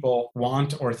people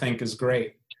want or think is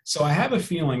great. So I have a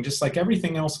feeling, just like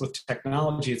everything else with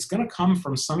technology, it's going to come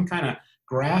from some kind of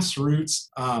grassroots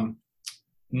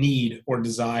need or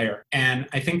desire. And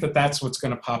I think that that's what's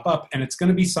going to pop up. And it's going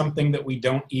to be something that we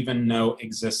don't even know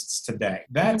exists today.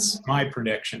 That's my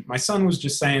prediction. My son was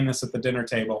just saying this at the dinner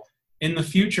table. In the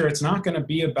future, it's not going to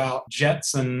be about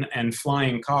jets and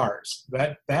flying cars.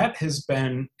 That has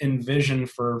been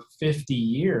envisioned for 50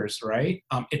 years, right?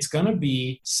 It's going to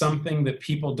be something that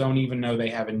people don't even know they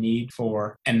have a need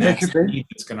for, and that's the need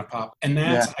that's going to pop. And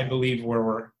that's, I believe,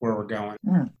 where we're going.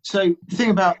 So the thing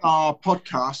about our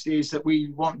podcast is that we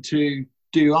want to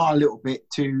do our little bit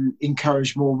to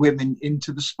encourage more women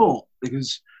into the sport,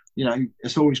 because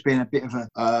it's always been a bit of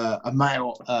a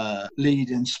male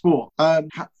lead in sport. Are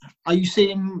you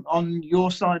seeing on your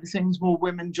side of things more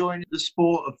women joining the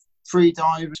sport of free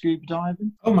diving, scuba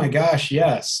diving? Oh my gosh,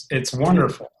 yes. It's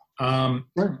wonderful. At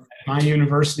my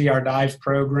university, our dive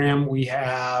program, we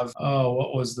have,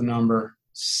 what was the number?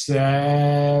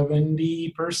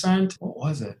 70%? What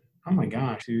was it? Oh my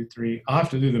gosh, 2, 3. I'll have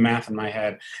to do the math in my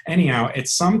head. Anyhow,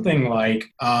 it's something like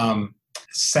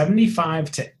 75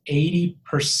 to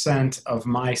 80% of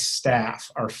my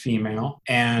staff are female,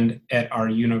 and at our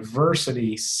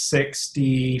university,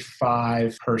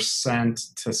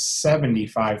 65% to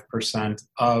 75%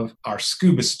 of our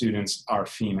scuba students are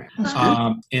female.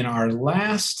 In our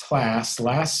last class,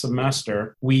 last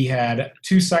semester, we had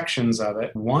 2 sections of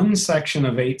it. One section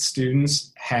of 8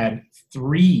 students had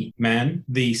 3 men.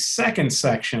 The second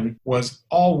section was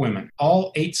all women.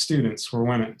 All 8 students were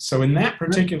women. So in that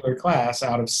particular class,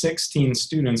 out of 16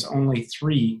 students, only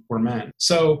 3 were men.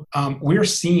 So we're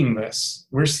seeing this.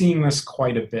 We're seeing this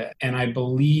quite a bit. And I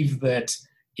believe that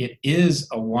it is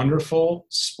a wonderful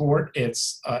sport.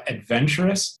 It's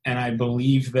adventurous. And I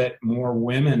believe that more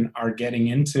women are getting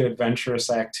into adventurous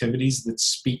activities that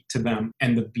speak to them.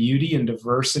 And the beauty and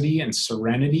diversity and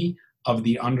serenity of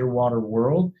the underwater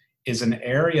world is an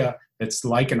area that's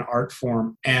like an art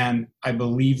form. And I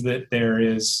believe that there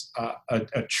is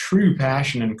a true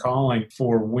passion and calling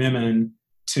for women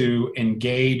to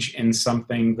engage in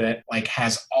something that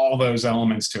has all those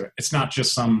elements to it. It's not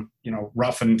just some,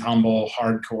 rough and tumble,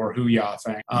 hardcore hoo-yah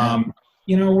thing.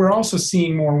 We're also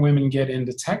seeing more women get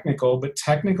into technical, but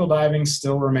technical diving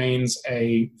still remains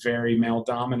a very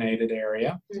male-dominated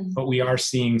area. But we are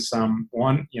seeing some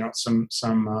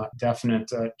definite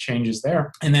changes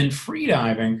there. And then free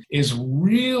diving is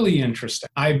really interesting.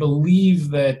 I believe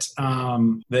that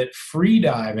that free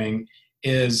diving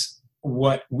is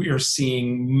what we're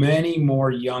seeing many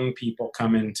more young people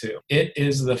come into. It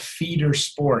is the feeder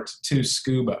sport to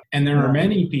scuba. And there are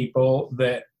many people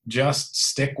that just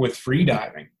stick with free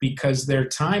diving because their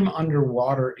time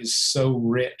underwater is so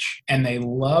rich, and they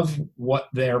love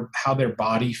how their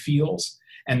body feels,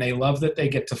 and they love that they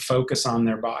get to focus on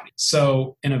their body.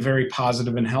 So in a very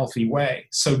positive and healthy way.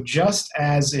 So just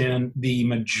as in the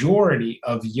majority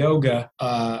of yoga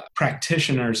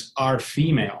practitioners are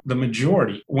female, the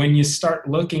majority, when you start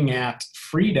looking at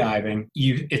free diving,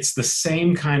 it's the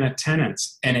same kind of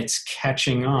tenets, and it's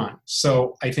catching on.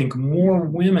 So I think more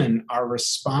women are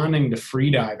responding to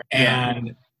free diving,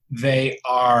 and they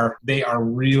are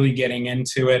really getting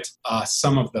into it.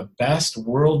 Some of the best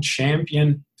world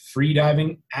champion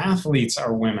freediving athletes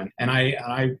are women. And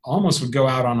I almost would go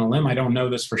out on a limb. I don't know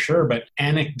this for sure, but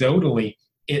anecdotally,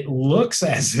 it looks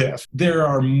as if there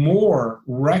are more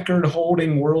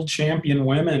record-holding world champion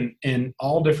women in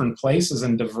all different places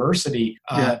and diversity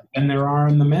than there are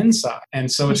in the men's side. And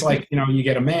so it's like, you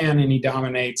get a man and he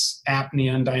dominates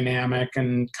apnea and dynamic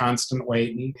and constant weight,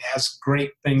 and he has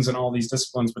great things in all these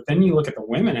disciplines. But then you look at the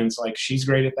women and it's like, she's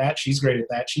great at that, she's great at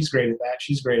that, she's great at that,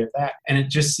 she's great at that. And it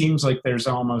just seems like there's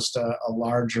almost a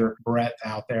larger breadth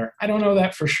out there. I don't know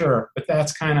that for sure, but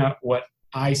that's kind of what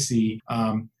I see.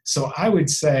 So I would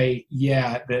say,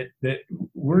 that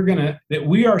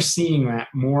we are seeing that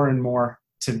more and more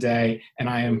today. And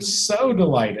I am so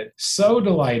delighted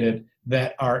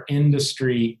that our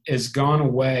industry is gone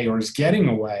away or is getting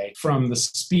away from the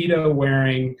Speedo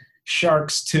wearing,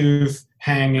 shark's tooth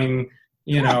hanging,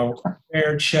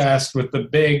 bare chest with the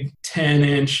big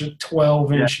 10-inch,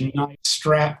 12-inch knife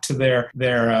strapped to their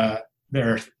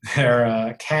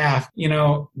calf.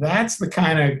 That's the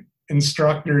kind of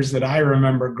instructors that I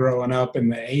remember growing up in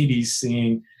the 80s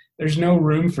seeing. There's no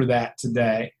room for that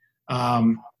today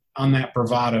on that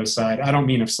bravado side. I don't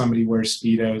mean if somebody wears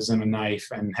Speedos and a knife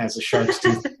and has a shark's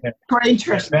tooth. Quite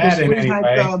interesting.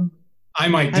 I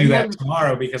might do that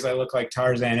tomorrow because I look like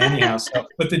Tarzan anyhow. So,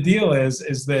 but the deal is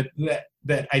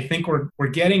that I think we're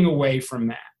getting away from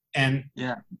that. And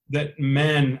that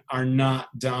men are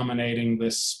not dominating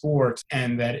this sport,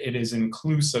 and that it is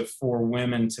inclusive for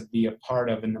women to be a part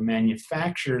of. And the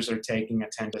manufacturers are taking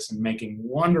attention and making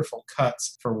wonderful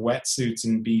cuts for wetsuits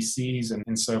and BCs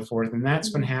and so forth. And that's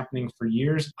been happening for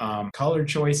years. Color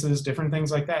choices, different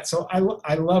things like that. So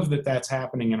I love that that's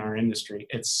happening in our industry.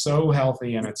 It's so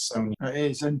healthy and it's so neat. It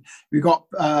is. And we've got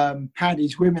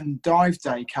Paddy's Women Dive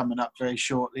Day coming up very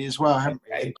shortly as well, haven't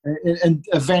we? And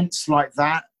events like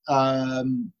that,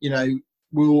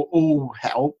 will all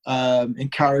help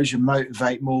encourage and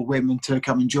motivate more women to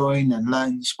come and join and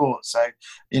learn the sport. So,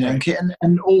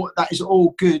 and all that is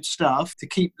all good stuff to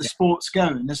keep the sports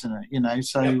going, isn't it?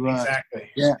 So exactly.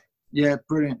 Yeah,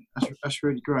 brilliant. That's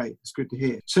really great. It's good to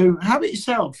hear. So how about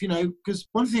yourself? Because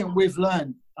one thing we've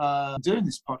learned doing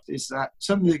this podcast is that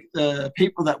some of the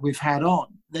people that we've had on,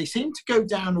 they seem to go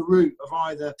down a route of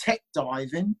either tech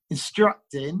diving,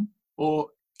 instructing, or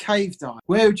cave dive.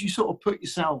 Where would you sort of put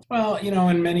yourself? Well,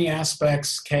 in many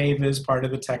aspects, cave is part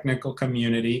of the technical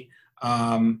community.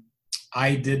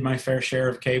 I did my fair share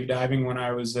of cave diving when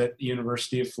I was at the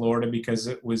University of Florida because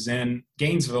it was in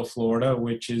Gainesville, Florida,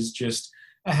 which is just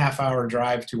a half-hour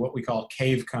drive to what we call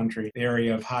cave country, the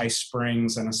area of High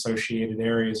Springs and associated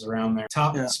areas around there.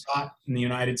 Top spot in the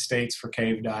United States for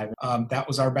cave diving. That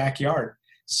was our backyard.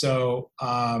 So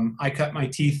I cut my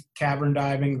teeth cavern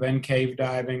diving, then cave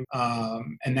diving,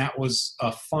 and that was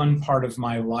a fun part of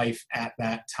my life at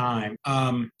that time.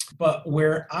 But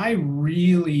where I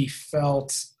really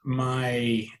felt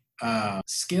my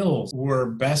skills were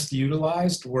best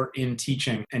utilized were in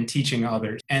teaching and teaching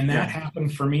others. And that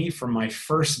happened for me from my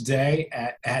first day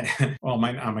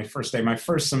my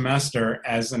first semester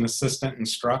as an assistant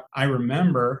instructor. I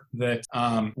remember that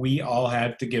we all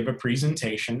had to give a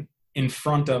presentation in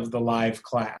front of the live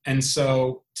class. And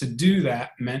so to do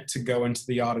that meant to go into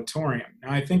the auditorium.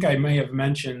 Now, I think I may have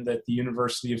mentioned that the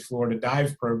University of Florida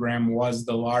dive program was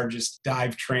the largest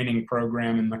dive training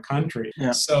program in the country.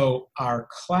 Yeah. So our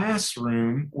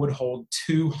classroom would hold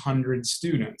 200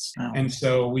 students. Wow. And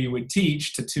so we would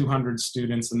teach to 200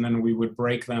 students, and then we would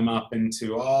break them up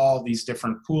into all these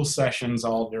different pool sessions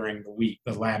all during the week,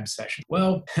 the lab session.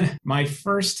 Well, my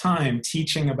first time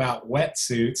teaching about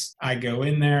wetsuits, I go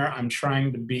in there,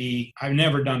 I've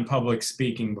never done public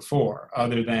speaking before,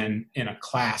 other than in a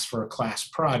class for a class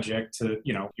project to,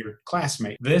 your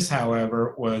classmate. This,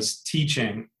 however, was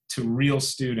teaching to real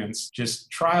students,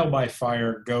 just trial by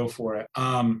fire, go for it.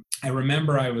 I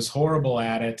remember I was horrible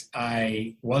at it.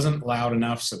 I wasn't loud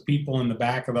enough, so people in the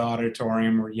back of the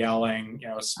auditorium were yelling,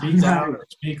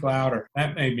 speak louder.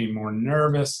 That made me more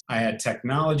nervous. I had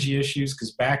technology issues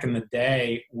because back in the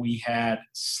day, we had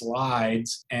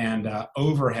slides and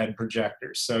overhead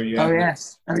projectors. So you had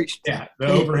the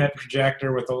overhead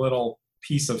projector with a little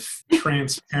piece of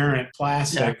transparent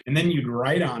plastic, and then you'd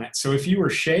write on it. So if you were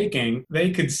shaking,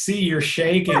 they could see you're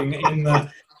shaking in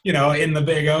the in the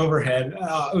big overhead.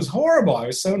 It was horrible. I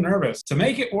was so nervous. To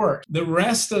make it work, the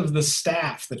rest of the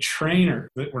staff, the trainer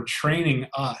that were training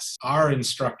us, our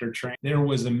instructor trained, there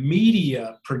was a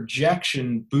media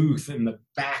projection booth in the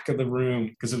back of the room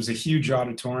because it was a huge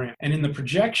auditorium. And in the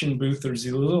projection booth, there's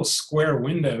these little square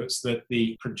windows that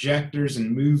the projectors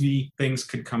and movie things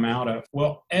could come out of.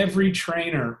 Well, every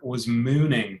trainer was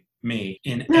mooning me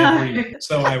in every,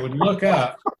 so I would look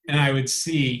up and I would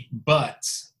see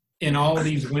butts in all of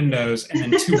these windows and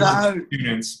then 200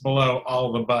 students below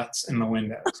all the butts in the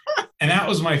windows. And that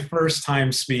was my first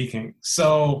time speaking.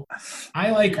 So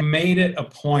I made it a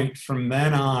point from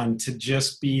then on to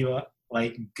just be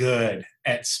good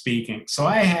at speaking. So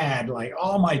I had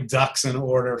all my ducks in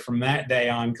order from that day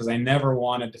on because I never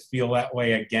wanted to feel that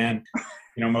way again.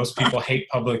 Most people hate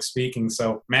public speaking.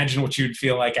 So imagine what you'd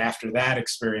feel like after that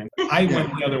experience. I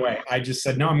went the other way. I just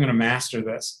said, no, I'm going to master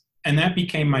this. And that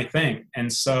became my thing.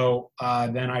 And so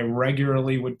then I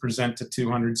regularly would present to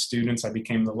 200 students. I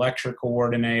became the lecture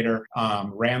coordinator,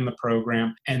 ran the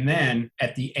program. And then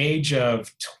at the age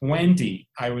of 20,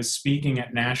 I was speaking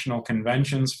at national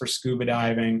conventions for scuba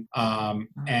diving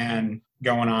and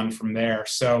going on from there.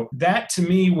 So that to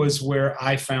me was where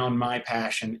I found my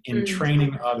passion in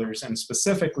training others and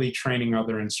specifically training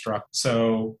other instructors.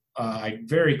 So I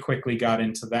very quickly got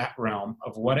into that realm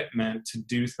of what it meant to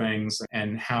do things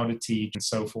and how to teach and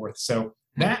so forth. So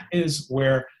that is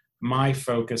where my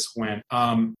focus went.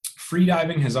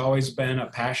 Freediving has always been a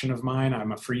passion of mine. I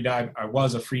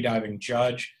was a freediving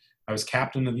judge. I was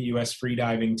captain of the U.S.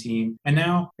 freediving team. And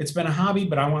now it's been a hobby,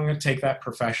 but I want to take that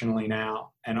professionally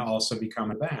now and also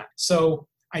become that. So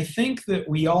I think that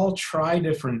we all try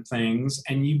different things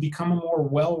and you become a more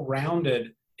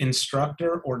well-rounded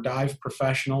instructor or dive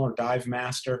professional or dive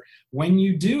master when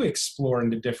you do explore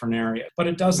into different areas. But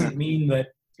it doesn't mean that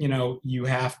you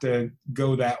have to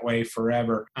go that way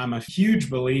forever. I'm a huge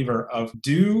believer of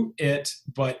do it,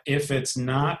 but if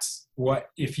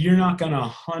you're not going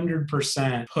to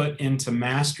 100% put into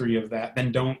mastery of that,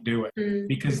 then don't do it.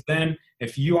 Because then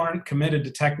if you aren't committed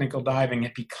to technical diving,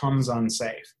 it becomes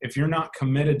unsafe. If you're not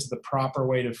committed to the proper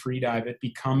way to free dive, it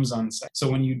becomes unsafe.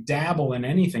 So when you dabble in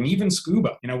anything, even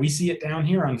scuba, we see it down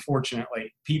here,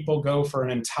 unfortunately. People go for an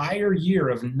entire year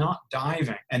of not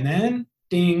diving and then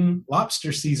ding,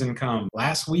 lobster season comes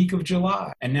last week of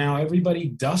July. And now everybody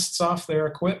dusts off their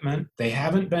equipment. They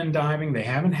haven't been diving. They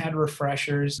haven't had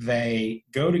refreshers. They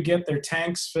go to get their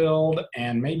tanks filled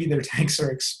and maybe their tanks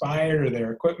are expired or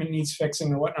their equipment needs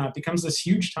fixing or whatnot. It becomes this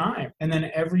huge time. And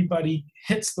then everybody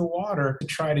hits the water to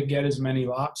try to get as many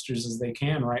lobsters as they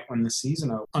can right when the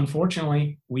season opens.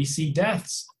 Unfortunately, we see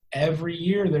deaths. Every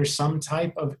year there's some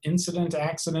type of incident,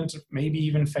 accident, maybe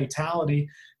even fatality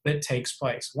that takes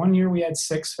place. One year we had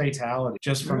 6 fatalities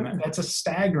just from that. That's a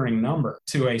staggering number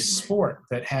to a sport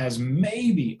that has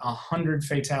maybe 100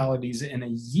 fatalities in a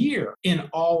year in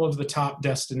all of the top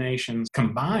destinations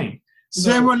combined. Has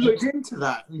anyone looked into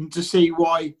that and to see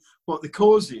what the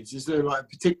cause is? Is there a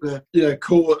particular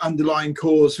underlying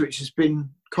cause which has been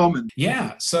common?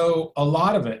 Yeah, so a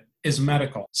lot of it is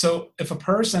medical. So if a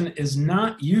person is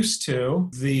not used to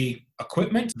the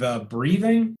equipment, the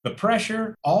breathing, the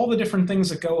pressure, all the different things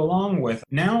that go along with it,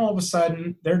 now all of a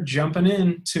sudden they're jumping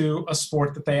into a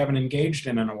sport that they haven't engaged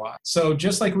in a while. So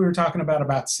just like we were talking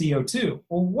about CO2,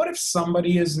 well, what if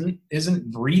somebody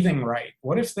isn't breathing right?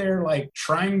 What if they're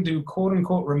trying to quote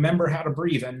unquote remember how to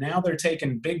breathe and now they're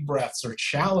taking big breaths or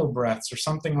shallow breaths or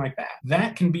something like that?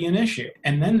 That can be an issue.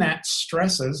 And then that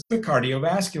stresses the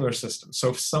cardiovascular system. So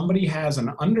if somebody has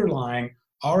an underlying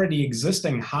already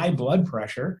existing high blood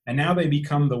pressure, and now they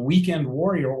become the weekend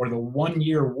warrior or the 1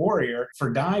 year warrior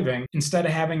for diving, instead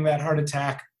of having that heart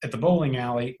attack at the bowling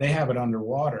alley, they have it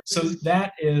underwater. So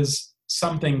that is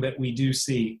something that we do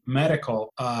see.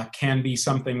 Medical can be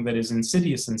something that is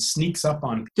insidious and sneaks up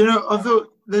on people. I thought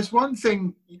there's one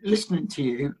thing listening to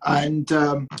you, and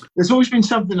there's always been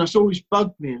something that's always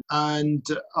bugged me, and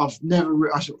I've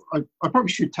never, I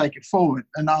probably should take it forward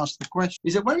and ask the question,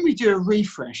 is that when we do a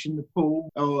refresh in the pool,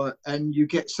 and you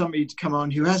get somebody to come on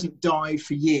who hasn't dived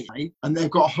for years, and they've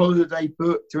got a holiday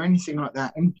booked or anything like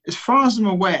that, and as far as I'm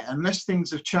aware, unless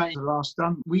things have changed the last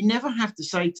time, we never have to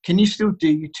say, can you still do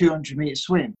your 200-metre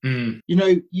swim?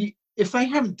 If they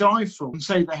haven't dived for, and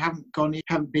say they haven't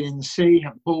been in the sea,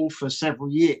 haven't bowled for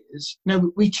several years,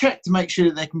 we check to make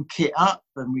sure they can kit up,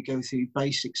 and we go through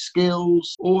basic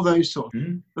skills, all those sort of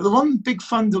things. But the one big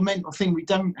fundamental thing we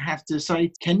don't have to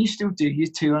say, can you still do your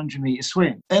 200-metre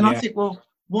swim? And I think, well,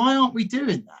 why aren't we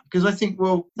doing that? Because I think,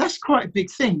 well, that's quite a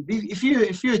big thing. If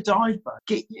you're a diver,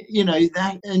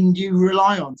 that, and you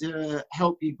rely on to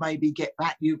help you maybe get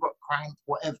back, you've got cramp,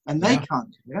 whatever, and they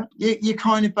can't do that. You're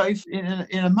kind of both in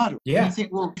a muddle. Yeah. And you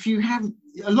think, well, if you haven't,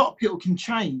 a lot of people can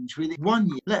change within 1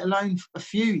 year, let alone a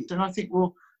few years. And I think,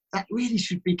 well, that really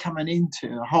should be coming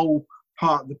into a whole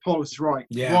part of the policy, right?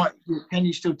 Yeah. Right, can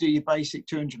you still do your basic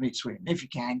 200-meter swim? If you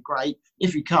can, great.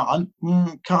 If you can't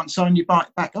sign your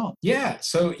bike back on. Yeah,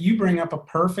 so you bring up a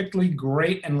perfectly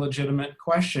great and legitimate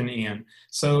question, Ian.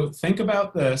 So think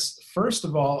about this. First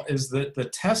of all, is that the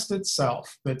test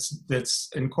itself that's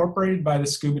incorporated by the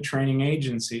Scuba Training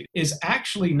Agency is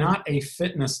actually not a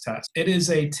fitness test. It is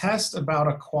a test about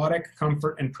aquatic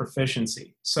comfort and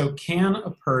proficiency. So can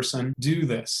a person do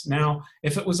this? Now,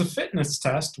 if it was a fitness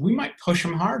test, we might push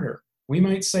them harder. We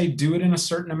might say, do it in a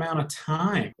certain amount of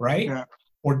time, right? Yeah.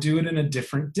 Or do it in a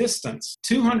different distance.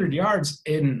 200 yards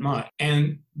isn't much,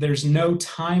 and there's no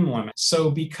time limit.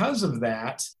 So because of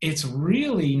that, it's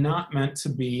really not meant to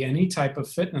be any type of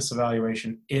fitness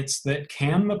evaluation. It's that,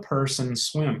 can the person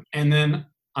swim? And then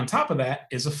on top of that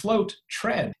is a float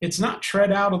tread. It's not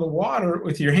tread out of the water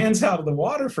with your hands out of the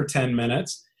water for 10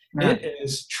 minutes. It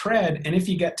is tread, and if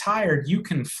you get tired, you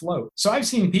can float. So I've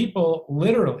seen people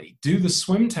literally do the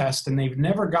swim test and they've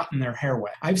never gotten their hair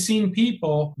wet. I've seen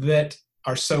people that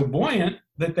are so buoyant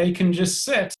that they can just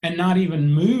sit and not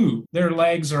even move their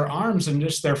legs or arms, and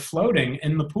just they're floating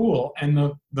in the pool and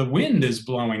the wind is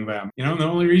blowing them. The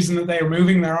only reason that they are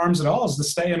moving their arms at all is to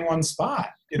stay in one spot,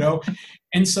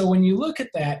 And so when you look at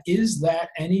that, is that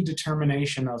any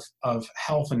determination of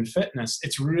health and fitness?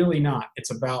 It's really not.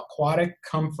 It's about aquatic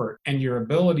comfort and your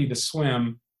ability to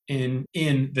swim in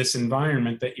this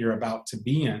environment that you're about to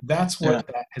be in. That's what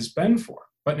that has been for.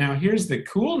 But now here's the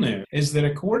cool news, is that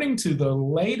according to the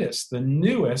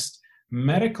newest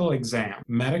medical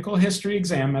history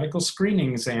exam, medical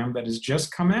screening exam that has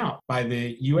just come out by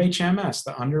the UHMS,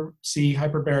 the Undersea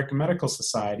Hyperbaric Medical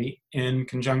Society, in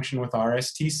conjunction with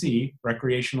RSTC,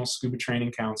 Recreational Scuba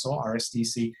Training Council,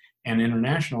 RSTC, and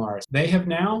International RSTC. They have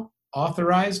now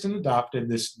authorized and adopted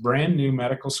this brand new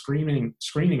medical screening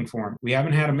form. We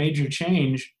haven't had a major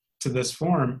change to this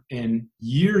form in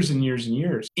years and years and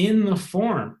years. In the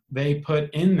form, they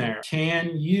put in there,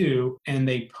 and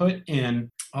they put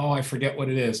in, I forget what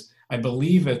it is. I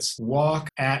believe it's walk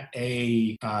a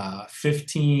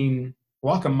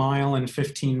mile in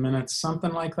 15 minutes,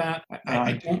 something like that.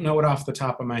 I don't know it off the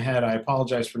top of my head. I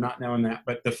apologize for not knowing that,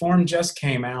 but the form just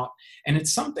came out, and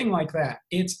it's something like that.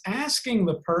 It's asking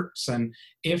the person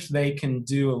if they can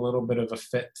do a little bit of a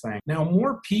fit thing. Now,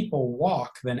 more people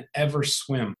walk than ever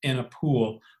swim in a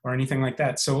pool or anything like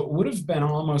that. So it would have been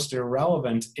almost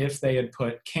irrelevant if they had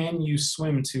put, can you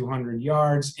swim 200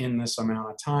 yards in this amount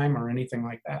of time, or anything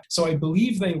like that. So I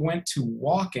believe they went to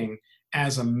walking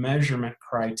as a measurement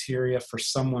criteria for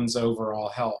someone's overall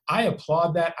health. I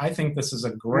applaud that. I think this is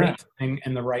a great thing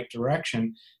in the right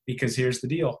direction, because here's the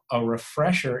deal. A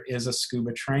refresher is a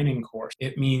scuba training course.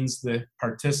 It means the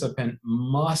participant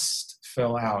must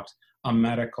fill out a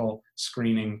medical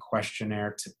screening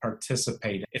questionnaire to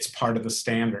participate. It's part of the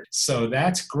standard. So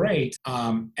that's great.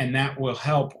 And that will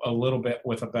help a little bit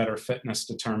with a better fitness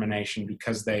determination,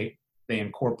 because they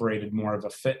incorporated more of a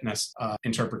fitness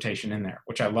interpretation in there,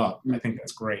 which I love. I think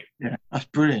that's great. Yeah, that's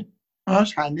brilliant. Oh,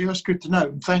 that's handy. That's good to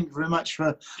know. Thank you very much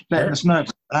for letting us know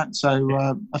about that.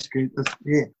 So that's good.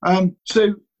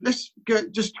 So let's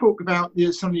just talk about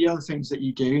some of the other things that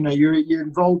you do. You're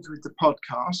involved with the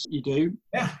podcast you do.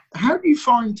 Yeah. How do you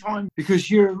find time? Because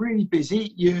you're really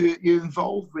busy. You're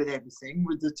involved with everything,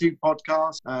 with the 2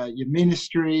 podcasts, your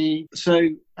ministry. So,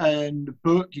 and the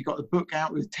book, you got the book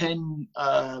out with 10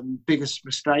 biggest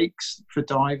mistakes for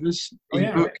divers in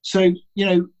the book. Right. So,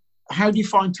 how do you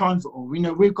find time for it all?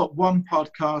 We've got one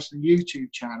podcast and YouTube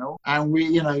channel, and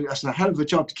that's a hell of a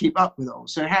job to keep up with it all.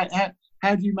 So how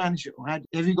do you manage it?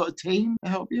 Have you got a team to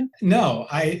help you? No,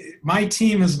 my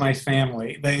team is my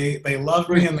family. They love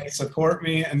me and they support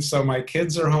me. And so my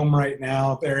kids are home right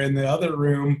now. They're in the other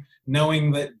room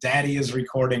knowing that Daddy is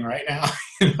recording right now.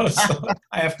 So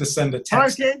I have to send a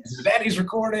text. Hi, kids. Daddy's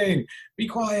recording. Be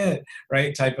quiet,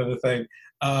 right? Type of a thing.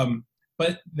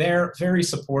 But they're very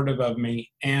supportive of me.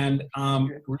 And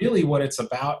really what it's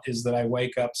about is that I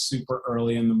wake up super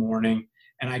early in the morning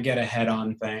and I get ahead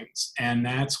on things. And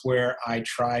that's where I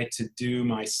try to do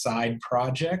my side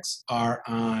projects, are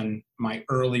on my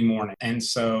early morning. And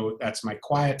so that's my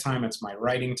quiet time, it's my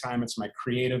writing time, it's my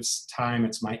creative time,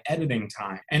 it's my editing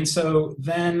time. And so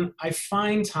then I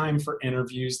find time for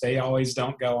interviews. They always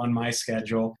don't go on my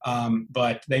schedule,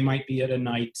 but they might be at a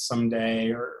night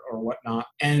someday or whatnot.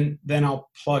 And then I'll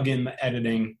plug in the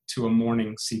editing to a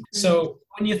morning sequence. So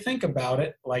when you think about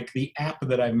it, like the app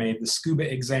that I made, the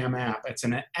Scuba Exam app, it's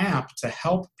an app to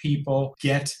help people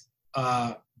get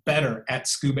better at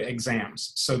scuba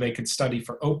exams so they could study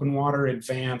for open water,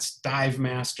 advanced, dive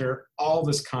master. All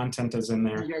this content is in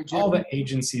there. All the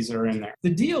agencies are in there.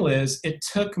 The deal is it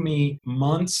took me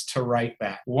months to write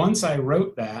that. Once I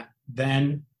wrote that,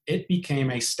 then it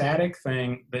became a static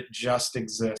thing that just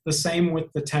exists. The same with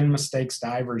the 10 mistakes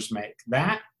divers make.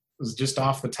 That was just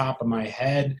off the top of my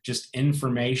head, just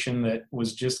information that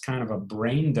was just kind of a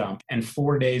brain dump. And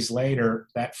 4 days later,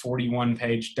 that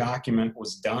 41-page document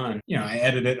was done. You know, I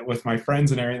edited it with my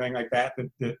friends and everything like that,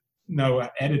 no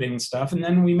editing stuff. And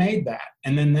then we made that.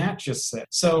 And then that just sits.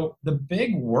 So the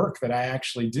big work that I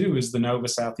actually do is the Nova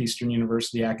Southeastern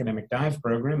University Academic Dive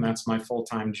Program. That's my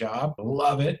full-time job.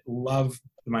 Love it. Love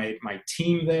my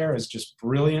team there is just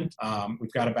brilliant.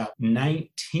 We've got about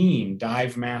 19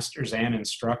 dive masters and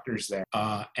instructors there.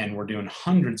 And we're doing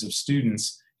hundreds of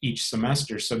students each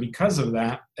semester. So because of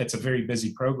that, it's a very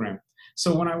busy program.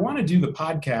 So when I want to do the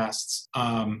podcasts,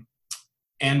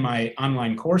 and my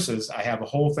online courses, I have a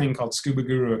whole thing called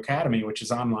ScubaGuru Academy, which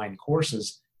is online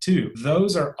courses too.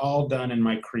 Those are all done in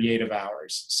my creative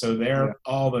hours. So they're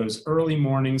all those early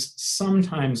mornings,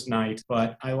 sometimes night,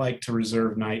 but I like to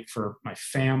reserve night for my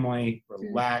family,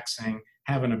 relaxing,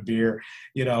 having a beer,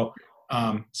 you know.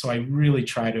 So I really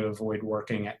try to avoid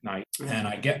working at night, and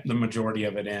I get the majority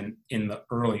of it in the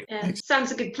early. Yeah,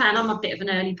 sounds a good plan. I'm a bit of an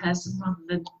early person rather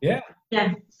than... Yeah.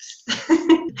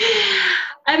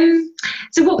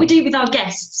 So what we do with our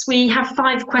guests, we have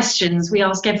 5 questions we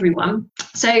ask everyone.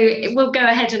 So we'll go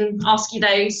ahead and ask you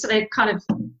those. So they're kind of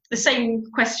the same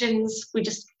questions. We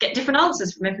just get different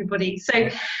answers from everybody. So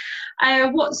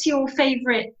what's your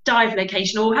favourite dive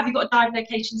location, or have you got a dive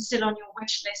location still on your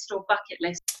wish list or bucket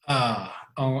list?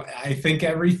 I think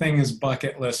everything is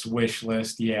bucket list, wish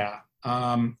list. Yeah.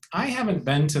 I haven't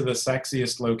been to the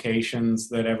sexiest locations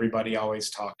that everybody always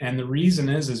talks. And the reason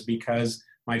is because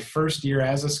my first year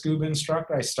as a scuba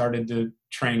instructor, I started to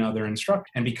train other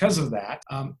instructors. And because of that,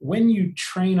 when you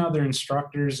train other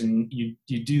instructors and you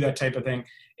do that type of thing,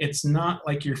 it's not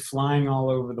like you're flying all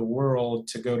over the world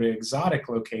to go to exotic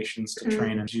locations to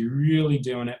train them. You're really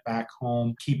doing it back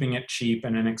home, keeping it cheap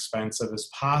and inexpensive as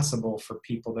possible for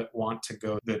people that want to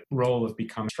go the role of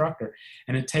becoming instructor.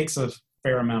 And it takes a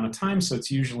fair amount of time, so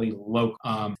it's usually local.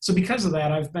 So because of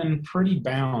that, I've been pretty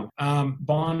bound.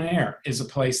 Bon Air is a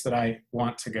place that I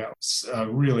want to go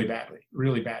really badly,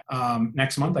 really bad.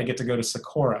 Next month, I get to go to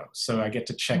Socorro, so I get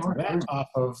to check that off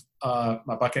of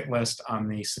my bucket list on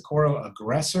the Socorro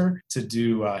Aggressor to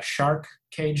do shark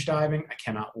cage diving. I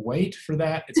cannot wait for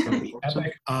that. It's going to be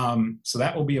epic. So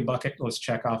that will be a bucket list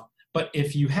check off. But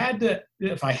if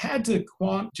I had to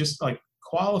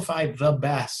qualify the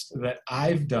best that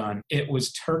I've done, it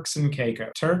was Turks and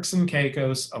Caicos. Turks and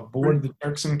Caicos, aboard the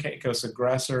Turks and Caicos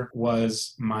Aggressor,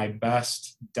 was my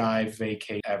best dive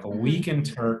vacation. I have a week in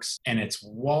Turks, and it's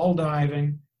wall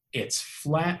diving. It's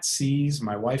flat seas.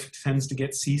 My wife tends to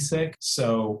get seasick,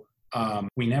 so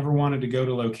we never wanted to go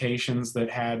to locations that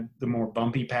had the more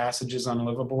bumpy passages on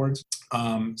liveaboards.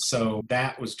 So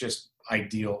that was just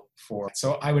ideal for it.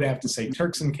 So I would have to say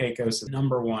Turks and Caicos is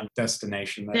number one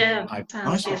destination that I've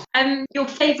done. Your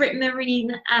favorite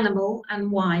marine animal and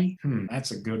why?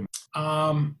 That's a good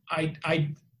one.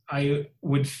 I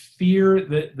would fear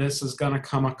that this is going to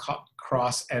come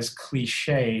across as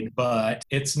cliched, but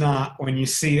it's not. When you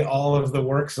see all of the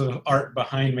works of art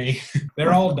behind me,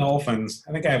 they're all dolphins.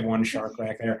 I think I have one shark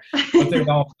back there, but they're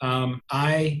dolphins.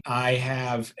 I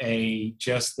have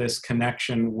just this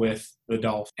connection with the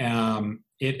dolphin.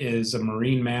 It is a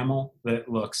marine mammal that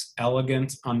looks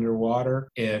elegant underwater.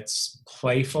 It's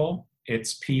playful.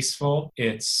 It's peaceful.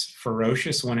 It's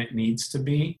ferocious when it needs to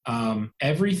be.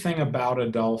 Everything about a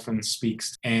dolphin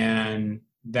speaks, and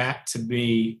that to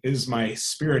me is my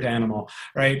spirit animal,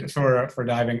 right? For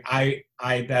diving.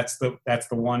 That's the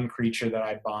one creature that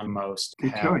I bond most.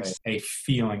 Good choice. A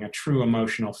feeling, a true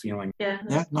emotional feeling.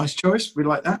 Yeah, nice choice. We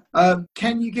like that.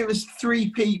 Can you give us 3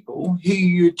 people who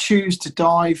you choose to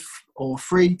dive or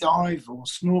free dive or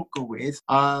snorkel with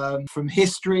from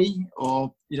history,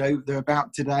 or they're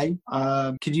about today?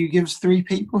 Could you give us 3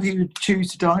 people who you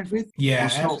choose to dive with? Yeah,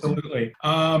 absolutely.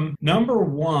 Number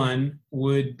 1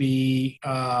 would be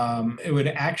it would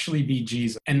actually be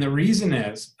Jesus, and the reason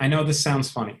is, I know this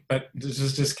sounds funny, but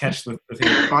just catch the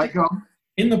thing. Right, go on.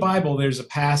 In the Bible, there's a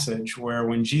passage where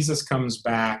when Jesus comes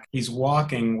back, he's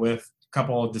walking with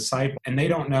couple of disciples, and they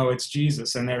don't know it's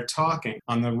Jesus, and they're talking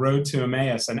on the road to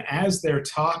Emmaus. And as they're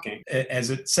talking, as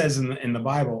it says in the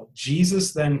Bible,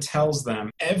 Jesus then tells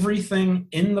them everything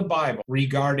in the Bible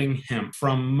regarding him,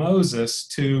 from Moses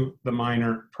to the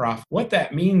minor prophet. What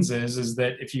that means is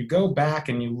that if you go back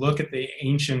and you look at the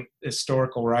ancient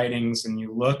historical writings and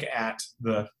you look at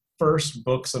the first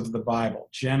books of the Bible,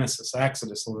 Genesis,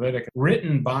 Exodus, Leviticus,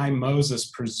 written by Moses,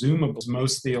 presumably,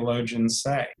 most theologians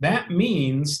say. That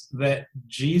means that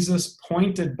Jesus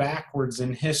pointed backwards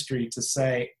in history to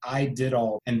say, I did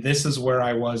all, and this is where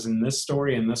I was in this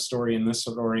story, and this story, and this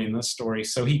story, and this story.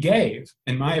 So he gave,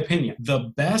 in my opinion,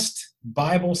 the best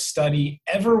Bible study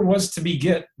ever was to be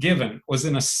given was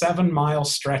in a 7-mile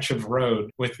stretch of road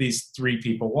with these 3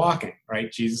 people walking,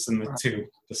 right? Jesus and the 2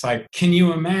 disciples. Can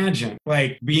you imagine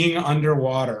like being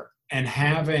underwater and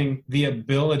having the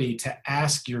ability to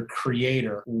ask your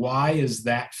creator, why is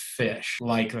that fish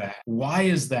like that? Why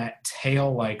is that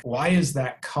tail like? Why is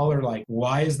that color like?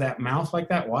 Why is that mouth like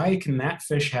that? Why can that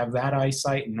fish have that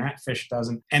eyesight and that fish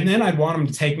doesn't? And then I'd want him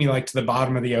to take me like to the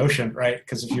bottom of the ocean, right?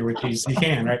 Because if you're with Jesus, he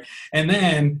can, right? And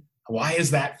then why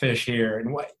is that fish here?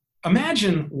 And what?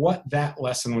 Imagine what that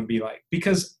lesson would be like,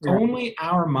 because only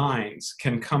our minds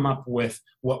can come up with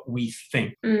what we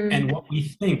think. And what we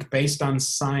think based on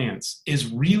science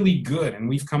is really good. And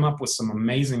we've come up with some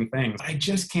amazing things. I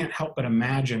just can't help but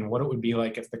imagine what it would be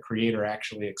like if the creator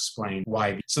actually explained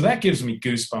why. So that gives me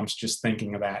goosebumps just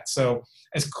thinking of that. So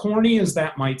as corny as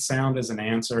that might sound as an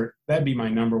answer, that'd be my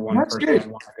number one person I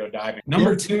want to go diving.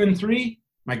 Number 2 and 3,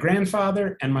 my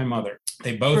grandfather and my mother.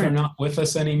 They both are not with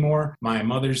us anymore. My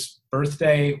mother's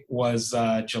birthday was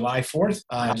July 4th,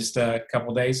 just a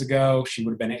couple days ago. She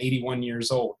would have been 81 years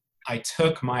old. I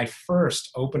took my first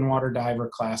open water diver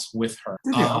class with her.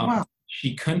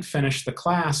 She couldn't finish the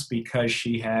class because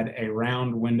she had a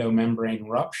round window membrane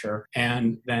rupture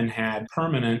and then had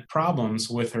permanent problems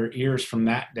with her ears from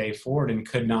that day forward and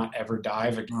could not ever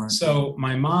dive again. So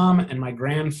my mom and my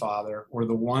grandfather were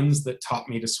the ones that taught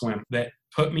me to swim, that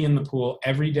put me in the pool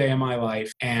every day of my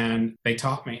life, and they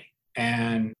taught me.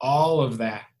 And all of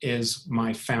that is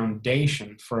my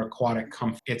foundation for aquatic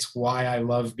comfort. It's why I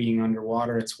love being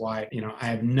underwater. It's why, I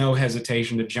have no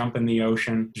hesitation to jump in the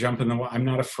ocean, jump in the water. I'm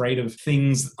not afraid of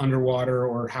things underwater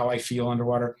or how I feel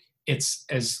underwater. It's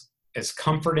as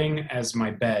comforting as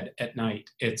my bed at night.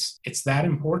 It's that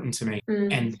important to me.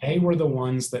 And they were the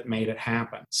ones that made it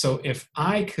happen. So if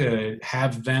I could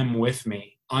have them with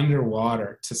me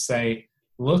underwater to say,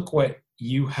 look what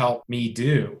you helped me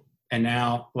do, and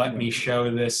now let me show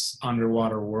this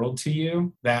underwater world to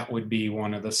you, that would be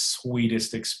one of the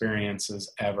sweetest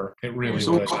experiences ever. It really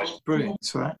would. Brilliant.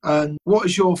 What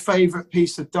is your favorite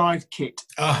piece of dive kit?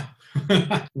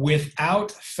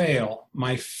 Without fail,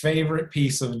 my favorite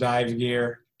piece of dive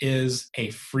gear is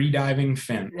a free diving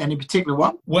fin. Any particular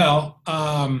one? Well,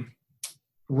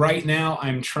 right now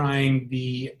I'm trying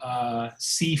the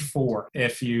C4.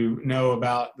 If you know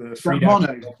about the free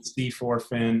diving C4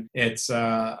 fin, it's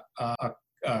a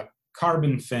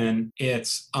carbon fin.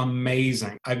 It's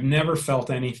amazing. I've never felt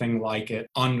anything like it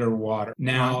underwater.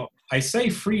 Now, I say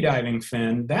free diving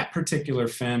fin. That particular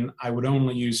fin, I would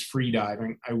only use free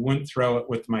diving. I wouldn't throw it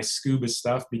with my scuba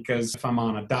stuff, because if I'm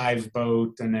on a dive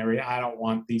boat and area, I don't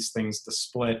want these things to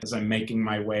split as I'm making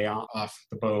my way off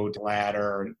the boat,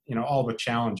 ladder, all the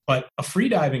challenge. But a free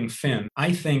diving fin,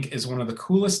 I think, is one of the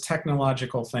coolest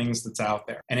technological things that's out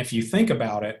there. And if you think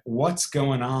about it, what's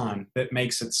going on that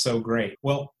makes it so great?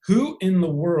 Well, who in the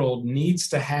world needs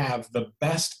to have the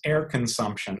best air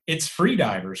consumption? It's free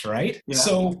divers, right? Yeah.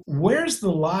 So where's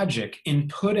the logic in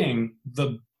putting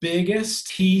the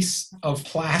biggest piece of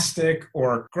plastic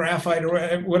or graphite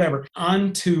or whatever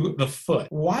onto the foot?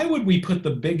 Why would we put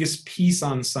the biggest piece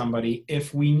on somebody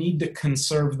if we need to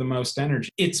conserve the most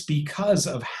energy? It's because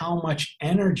of how much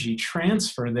energy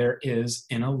transfer there is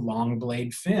in a long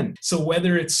blade fin. So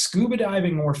whether it's scuba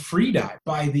diving or free dive,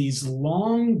 by these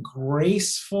long,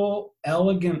 graceful,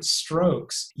 elegant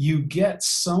strokes, you get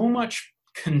so much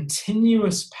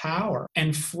continuous power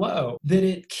and flow that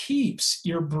it keeps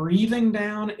your breathing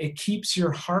down, it keeps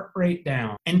your heart rate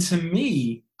down. And to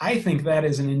me, I think that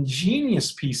is an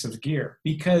ingenious piece of gear,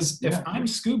 because if I'm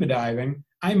scuba diving,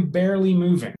 I'm barely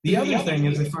moving. The other thing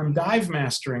is, if I'm dive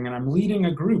mastering and I'm leading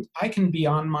a group, I can be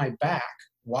on my back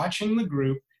watching the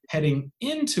group heading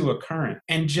into a current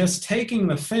and just taking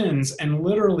the fins and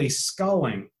literally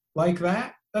sculling like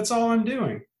that. That's all I'm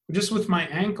doing, just with my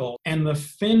ankle. And the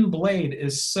fin blade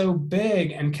is so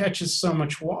big and catches so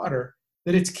much water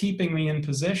that it's keeping me in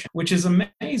position, which is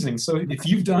amazing. So if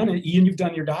you've done it, Ian, you've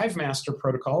done your dive master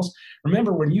protocols.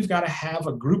 Remember, when you've got to have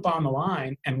a group on the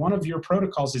line, and one of your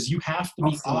protocols is you have to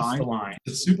be off the line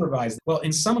to supervise. Well,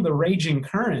 in some of the raging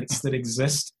currents that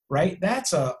exist, right,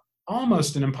 that's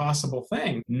almost an impossible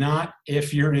thing. Not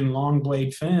if you're in long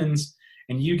blade fins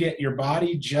and you get your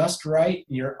body just right,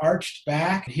 you're arched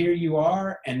back, here you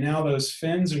are, and now those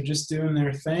fins are just doing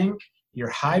their thing.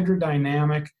 You're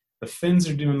hydrodynamic, the fins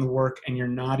are doing the work, and you're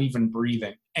not even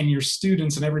breathing. And your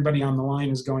students and everybody on the line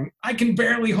is going, I can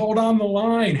barely hold on the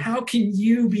line. How can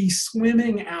you be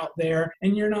swimming out there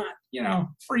and you're not,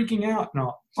 freaking out and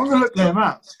all? I'm going to look them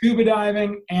up. Scuba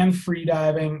diving and free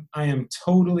diving, I am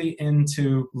totally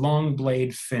into long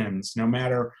blade fins, no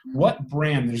matter what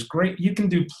brand. There's great, you can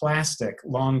do plastic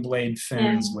long blade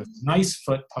fins with nice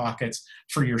foot pockets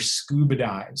for your scuba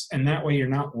dives. And that way you're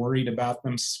not worried about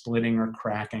them splitting or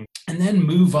cracking. And then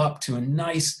move up to a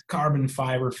nice carbon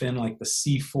fiber fin like the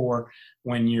C4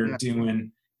 when you're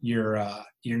doing your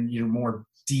more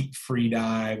deep free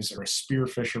dives, or a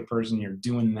spearfisher person, you're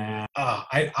doing that.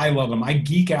 I love them. I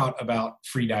geek out about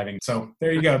free diving. So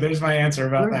there you go. There's my answer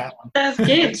about that one. That's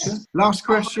good. Last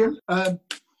question.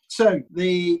 So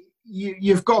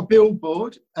you've got a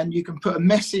billboard and you can put a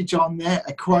message on there,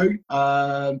 a quote,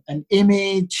 an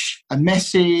image, a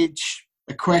message,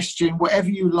 a question, whatever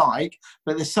you like,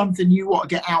 but there's something you want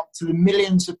to get out to the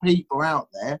millions of people out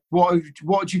there. What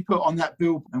would you put on that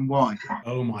billboard and why?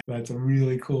 Oh my, that's a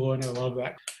really cool one. I love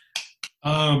that.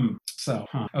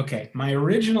 Okay. My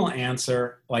original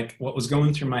answer, like what was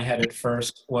going through my head at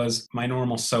first, was my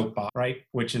normal soapbox, right?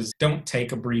 Which is don't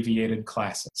take abbreviated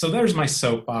classes. So there's my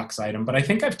soapbox item, but I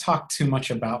think I've talked too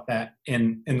much about that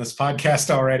in this podcast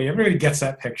already. Everybody gets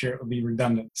that picture. It would be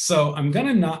redundant. So I'm going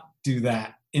to not do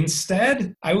that.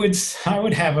 Instead, I would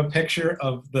have a picture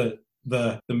of the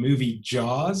movie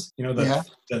Jaws,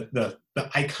 the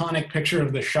iconic picture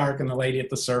of the shark and the lady at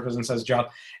the surface and says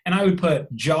Jaws, and I would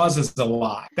put Jaws as a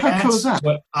lie. That's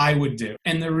what I would do.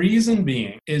 And the reason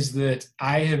being is that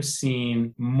I have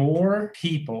seen more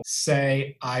people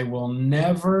say I will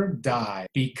never die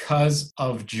because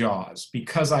of Jaws,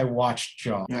 because I watched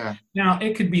Jaws. Yeah. Now,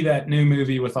 it could be that new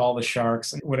movie with all the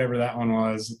sharks, whatever that one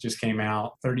was, it just came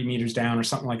out, 30 Meters Down or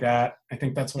something like that. I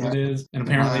think that's what it is. And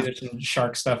apparently there's some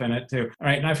shark stuff in it too. All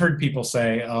right. And I've heard people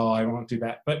say, oh, I won't do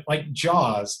that. But like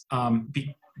Jaws,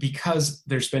 because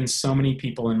there's been so many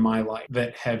people in my life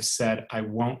that have said, I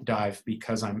won't dive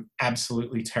because I'm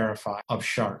absolutely terrified of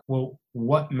sharks. Well,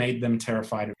 what made them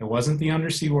terrified? It wasn't the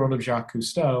undersea world of Jacques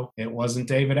Cousteau. It wasn't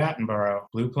David Attenborough,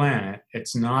 Blue Planet.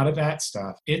 It's not of that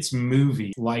stuff. It's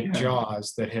movies like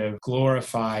Jaws that have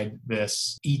glorified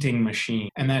this eating machine.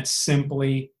 And that's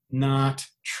simply not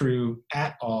true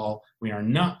at all. We are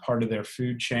not part of their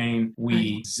food chain.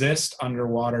 We exist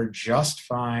underwater just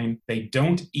fine. They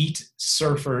don't eat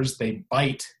surfers. They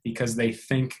bite because they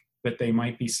think that they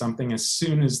might be something. As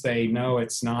soon as they know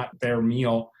it's not their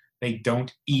meal, they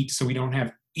don't eat. So we don't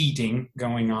have eating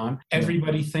going on.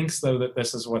 Everybody thinks, though, that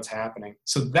this is what's happening.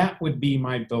 So that would be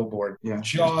my billboard.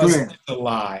 Jaws is a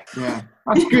lie. Yeah,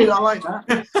 that's good. I like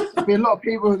that. There'll be a lot of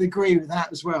people who would agree with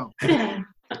that as well. Yeah,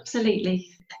 absolutely.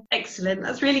 Excellent.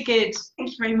 That's really good.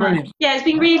 Thank you very much. Brilliant. Yeah, it's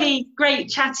been really great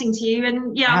chatting to you, and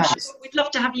I'm sure we'd love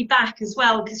to have you back as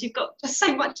well, because you've got just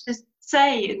so much to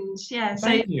say. And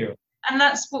Thank you. And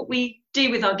that's what we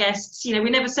do with our guests. We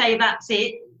never say that's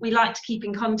it. We like to keep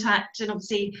in contact and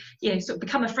obviously, sort of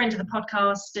become a friend of the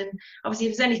podcast. And obviously,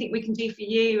 if there's anything we can do for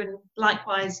you, and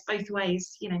likewise, both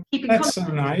ways, keep in contact. That's so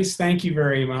nice. Thank you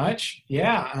very much.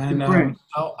 Yeah. And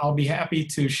I'll be happy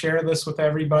to share this with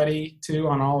everybody too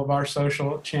on all of our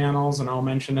social channels. And I'll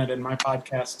mention it in my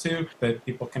podcast too, that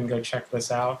people can go check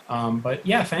this out. But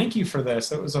yeah, thank you for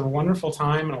this. It was a wonderful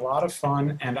time and a lot of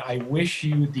fun. And I wish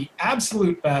you the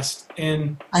absolute best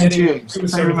in getting to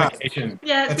certification.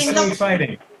 Yeah, it's been so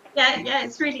exciting. Yeah,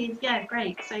 it's really,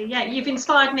 great. So you've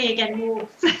inspired me again more.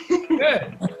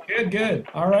 Good.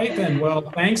 All right then. Well,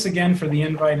 thanks again for the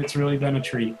invite. It's really been a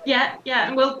treat. Yeah.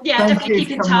 And we'll definitely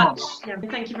keep in touch. Yeah,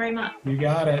 thank you very much. You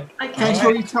got it. Okay. Thanks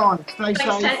for your time. Stay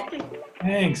safe. Ted.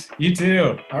 Thanks. You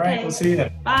too. All right. We'll see you.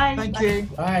 Bye. Thank you.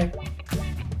 Bye.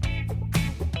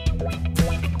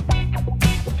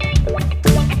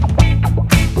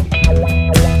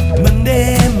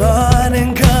 Monday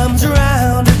morning comes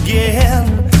around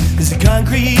again. There's a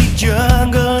concrete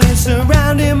jungle is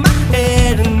surrounding my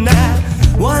head, and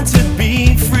I want to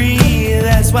be free.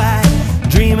 That's why I'm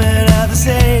dreaming of the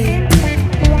sea.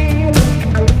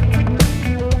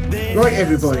 Right,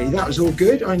 everybody, that was all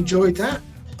good. I enjoyed that.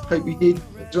 Hope you did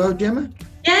as well, Gemma.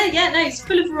 Yeah, no, it's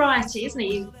full of variety, isn't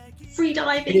it? Free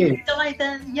diving,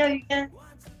 diver, yoga.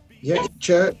 Yeah,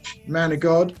 church, man of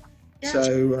God. Yeah.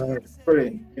 So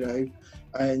brilliant, you know,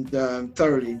 and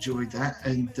thoroughly enjoyed that.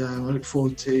 And I look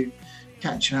forward to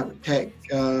catching up with Tec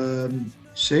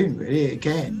soon, really,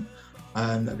 again.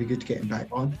 That'd be good to get him back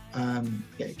on,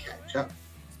 get a catch up.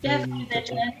 Yeah, And, their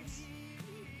journeys.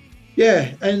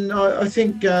 yeah, and I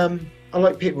think I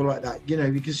like people like that, you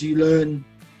know, because you learn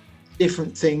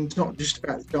different things, not just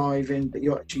about diving, but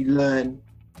you actually learn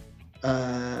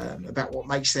about what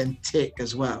makes them tick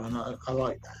as well. And I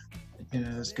like that, you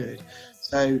know, that's good.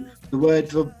 So the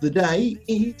word of the day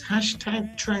is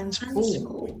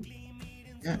 #transform.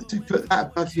 Yeah, so put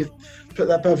that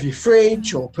above your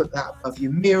fridge, or put that above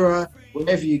your mirror,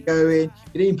 wherever you go in.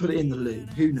 You can even put it in the loo,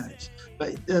 who knows? But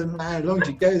it doesn't matter, as long as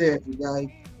you go there every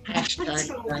day,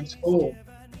 #transform.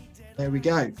 There we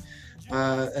go.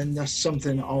 And that's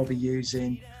something that I'll be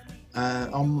using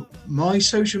on my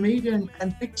social media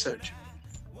and Big Social.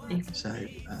 So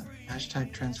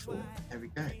 #transform. There we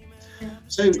go.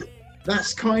 So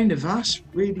that's kind of us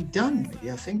really done,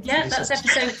 really, I think. Yeah, that's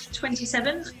episode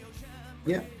 27.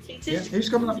 Yeah. Who's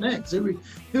coming up next? Who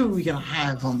are we going to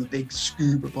have on the Big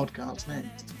Scuba podcast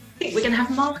next? I think we're going to have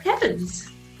Mark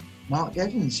Evans. Mark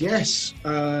Evans, yes.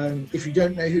 If you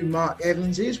don't know who Mark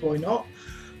Evans is, why not?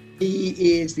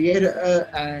 He is the editor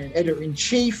and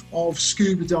editor-in-chief of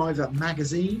Scuba Diver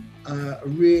magazine, a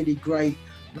really great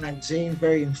magazine,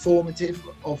 very informative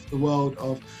of the world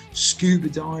of scuba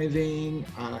diving,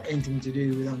 anything to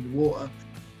do with underwater.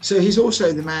 So he's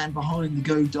also the man behind the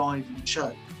Go Diving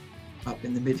show up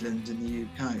in the Midlands in the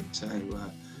UK. So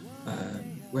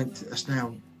went to us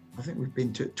now. I think we've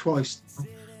been to it twice.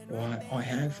 I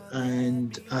have,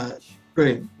 and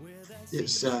brilliant.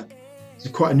 It's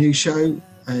quite a new show,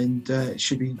 and it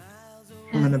should be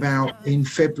coming about in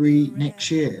February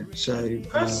next year. So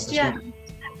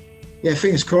yeah,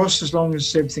 fingers crossed, as long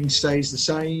as everything stays the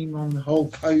same on the whole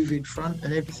COVID front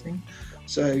and everything.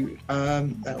 So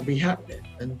that'll be happening,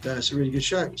 and it's a really good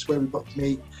show. It's where we got to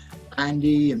meet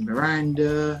Andy and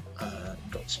Miranda,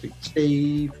 got to speak to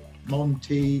Steve,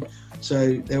 Monty.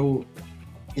 So they're all,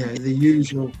 you know, the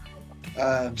usual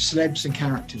celebs and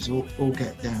characters all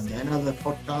get down there, and other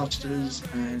podcasters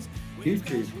and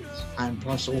YouTubers, and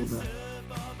plus all the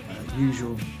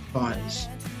usual buyers.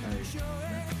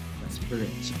 That's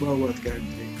brilliant. It's well worth going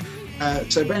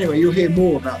to. But anyway, you'll hear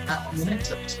more about that on the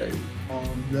next episode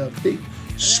on the Big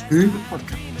Scuba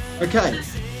podcast. Okay,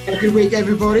 have a good week,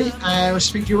 everybody, and we'll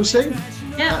speak to you all soon.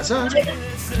 Yeah. That's us.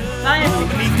 Bye.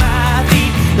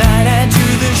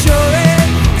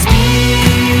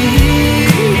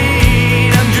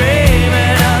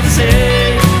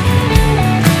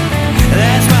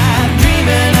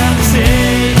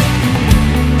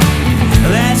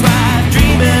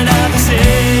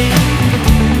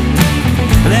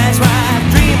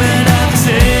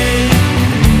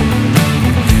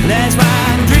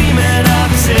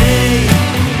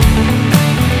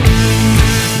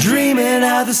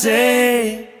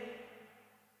 Say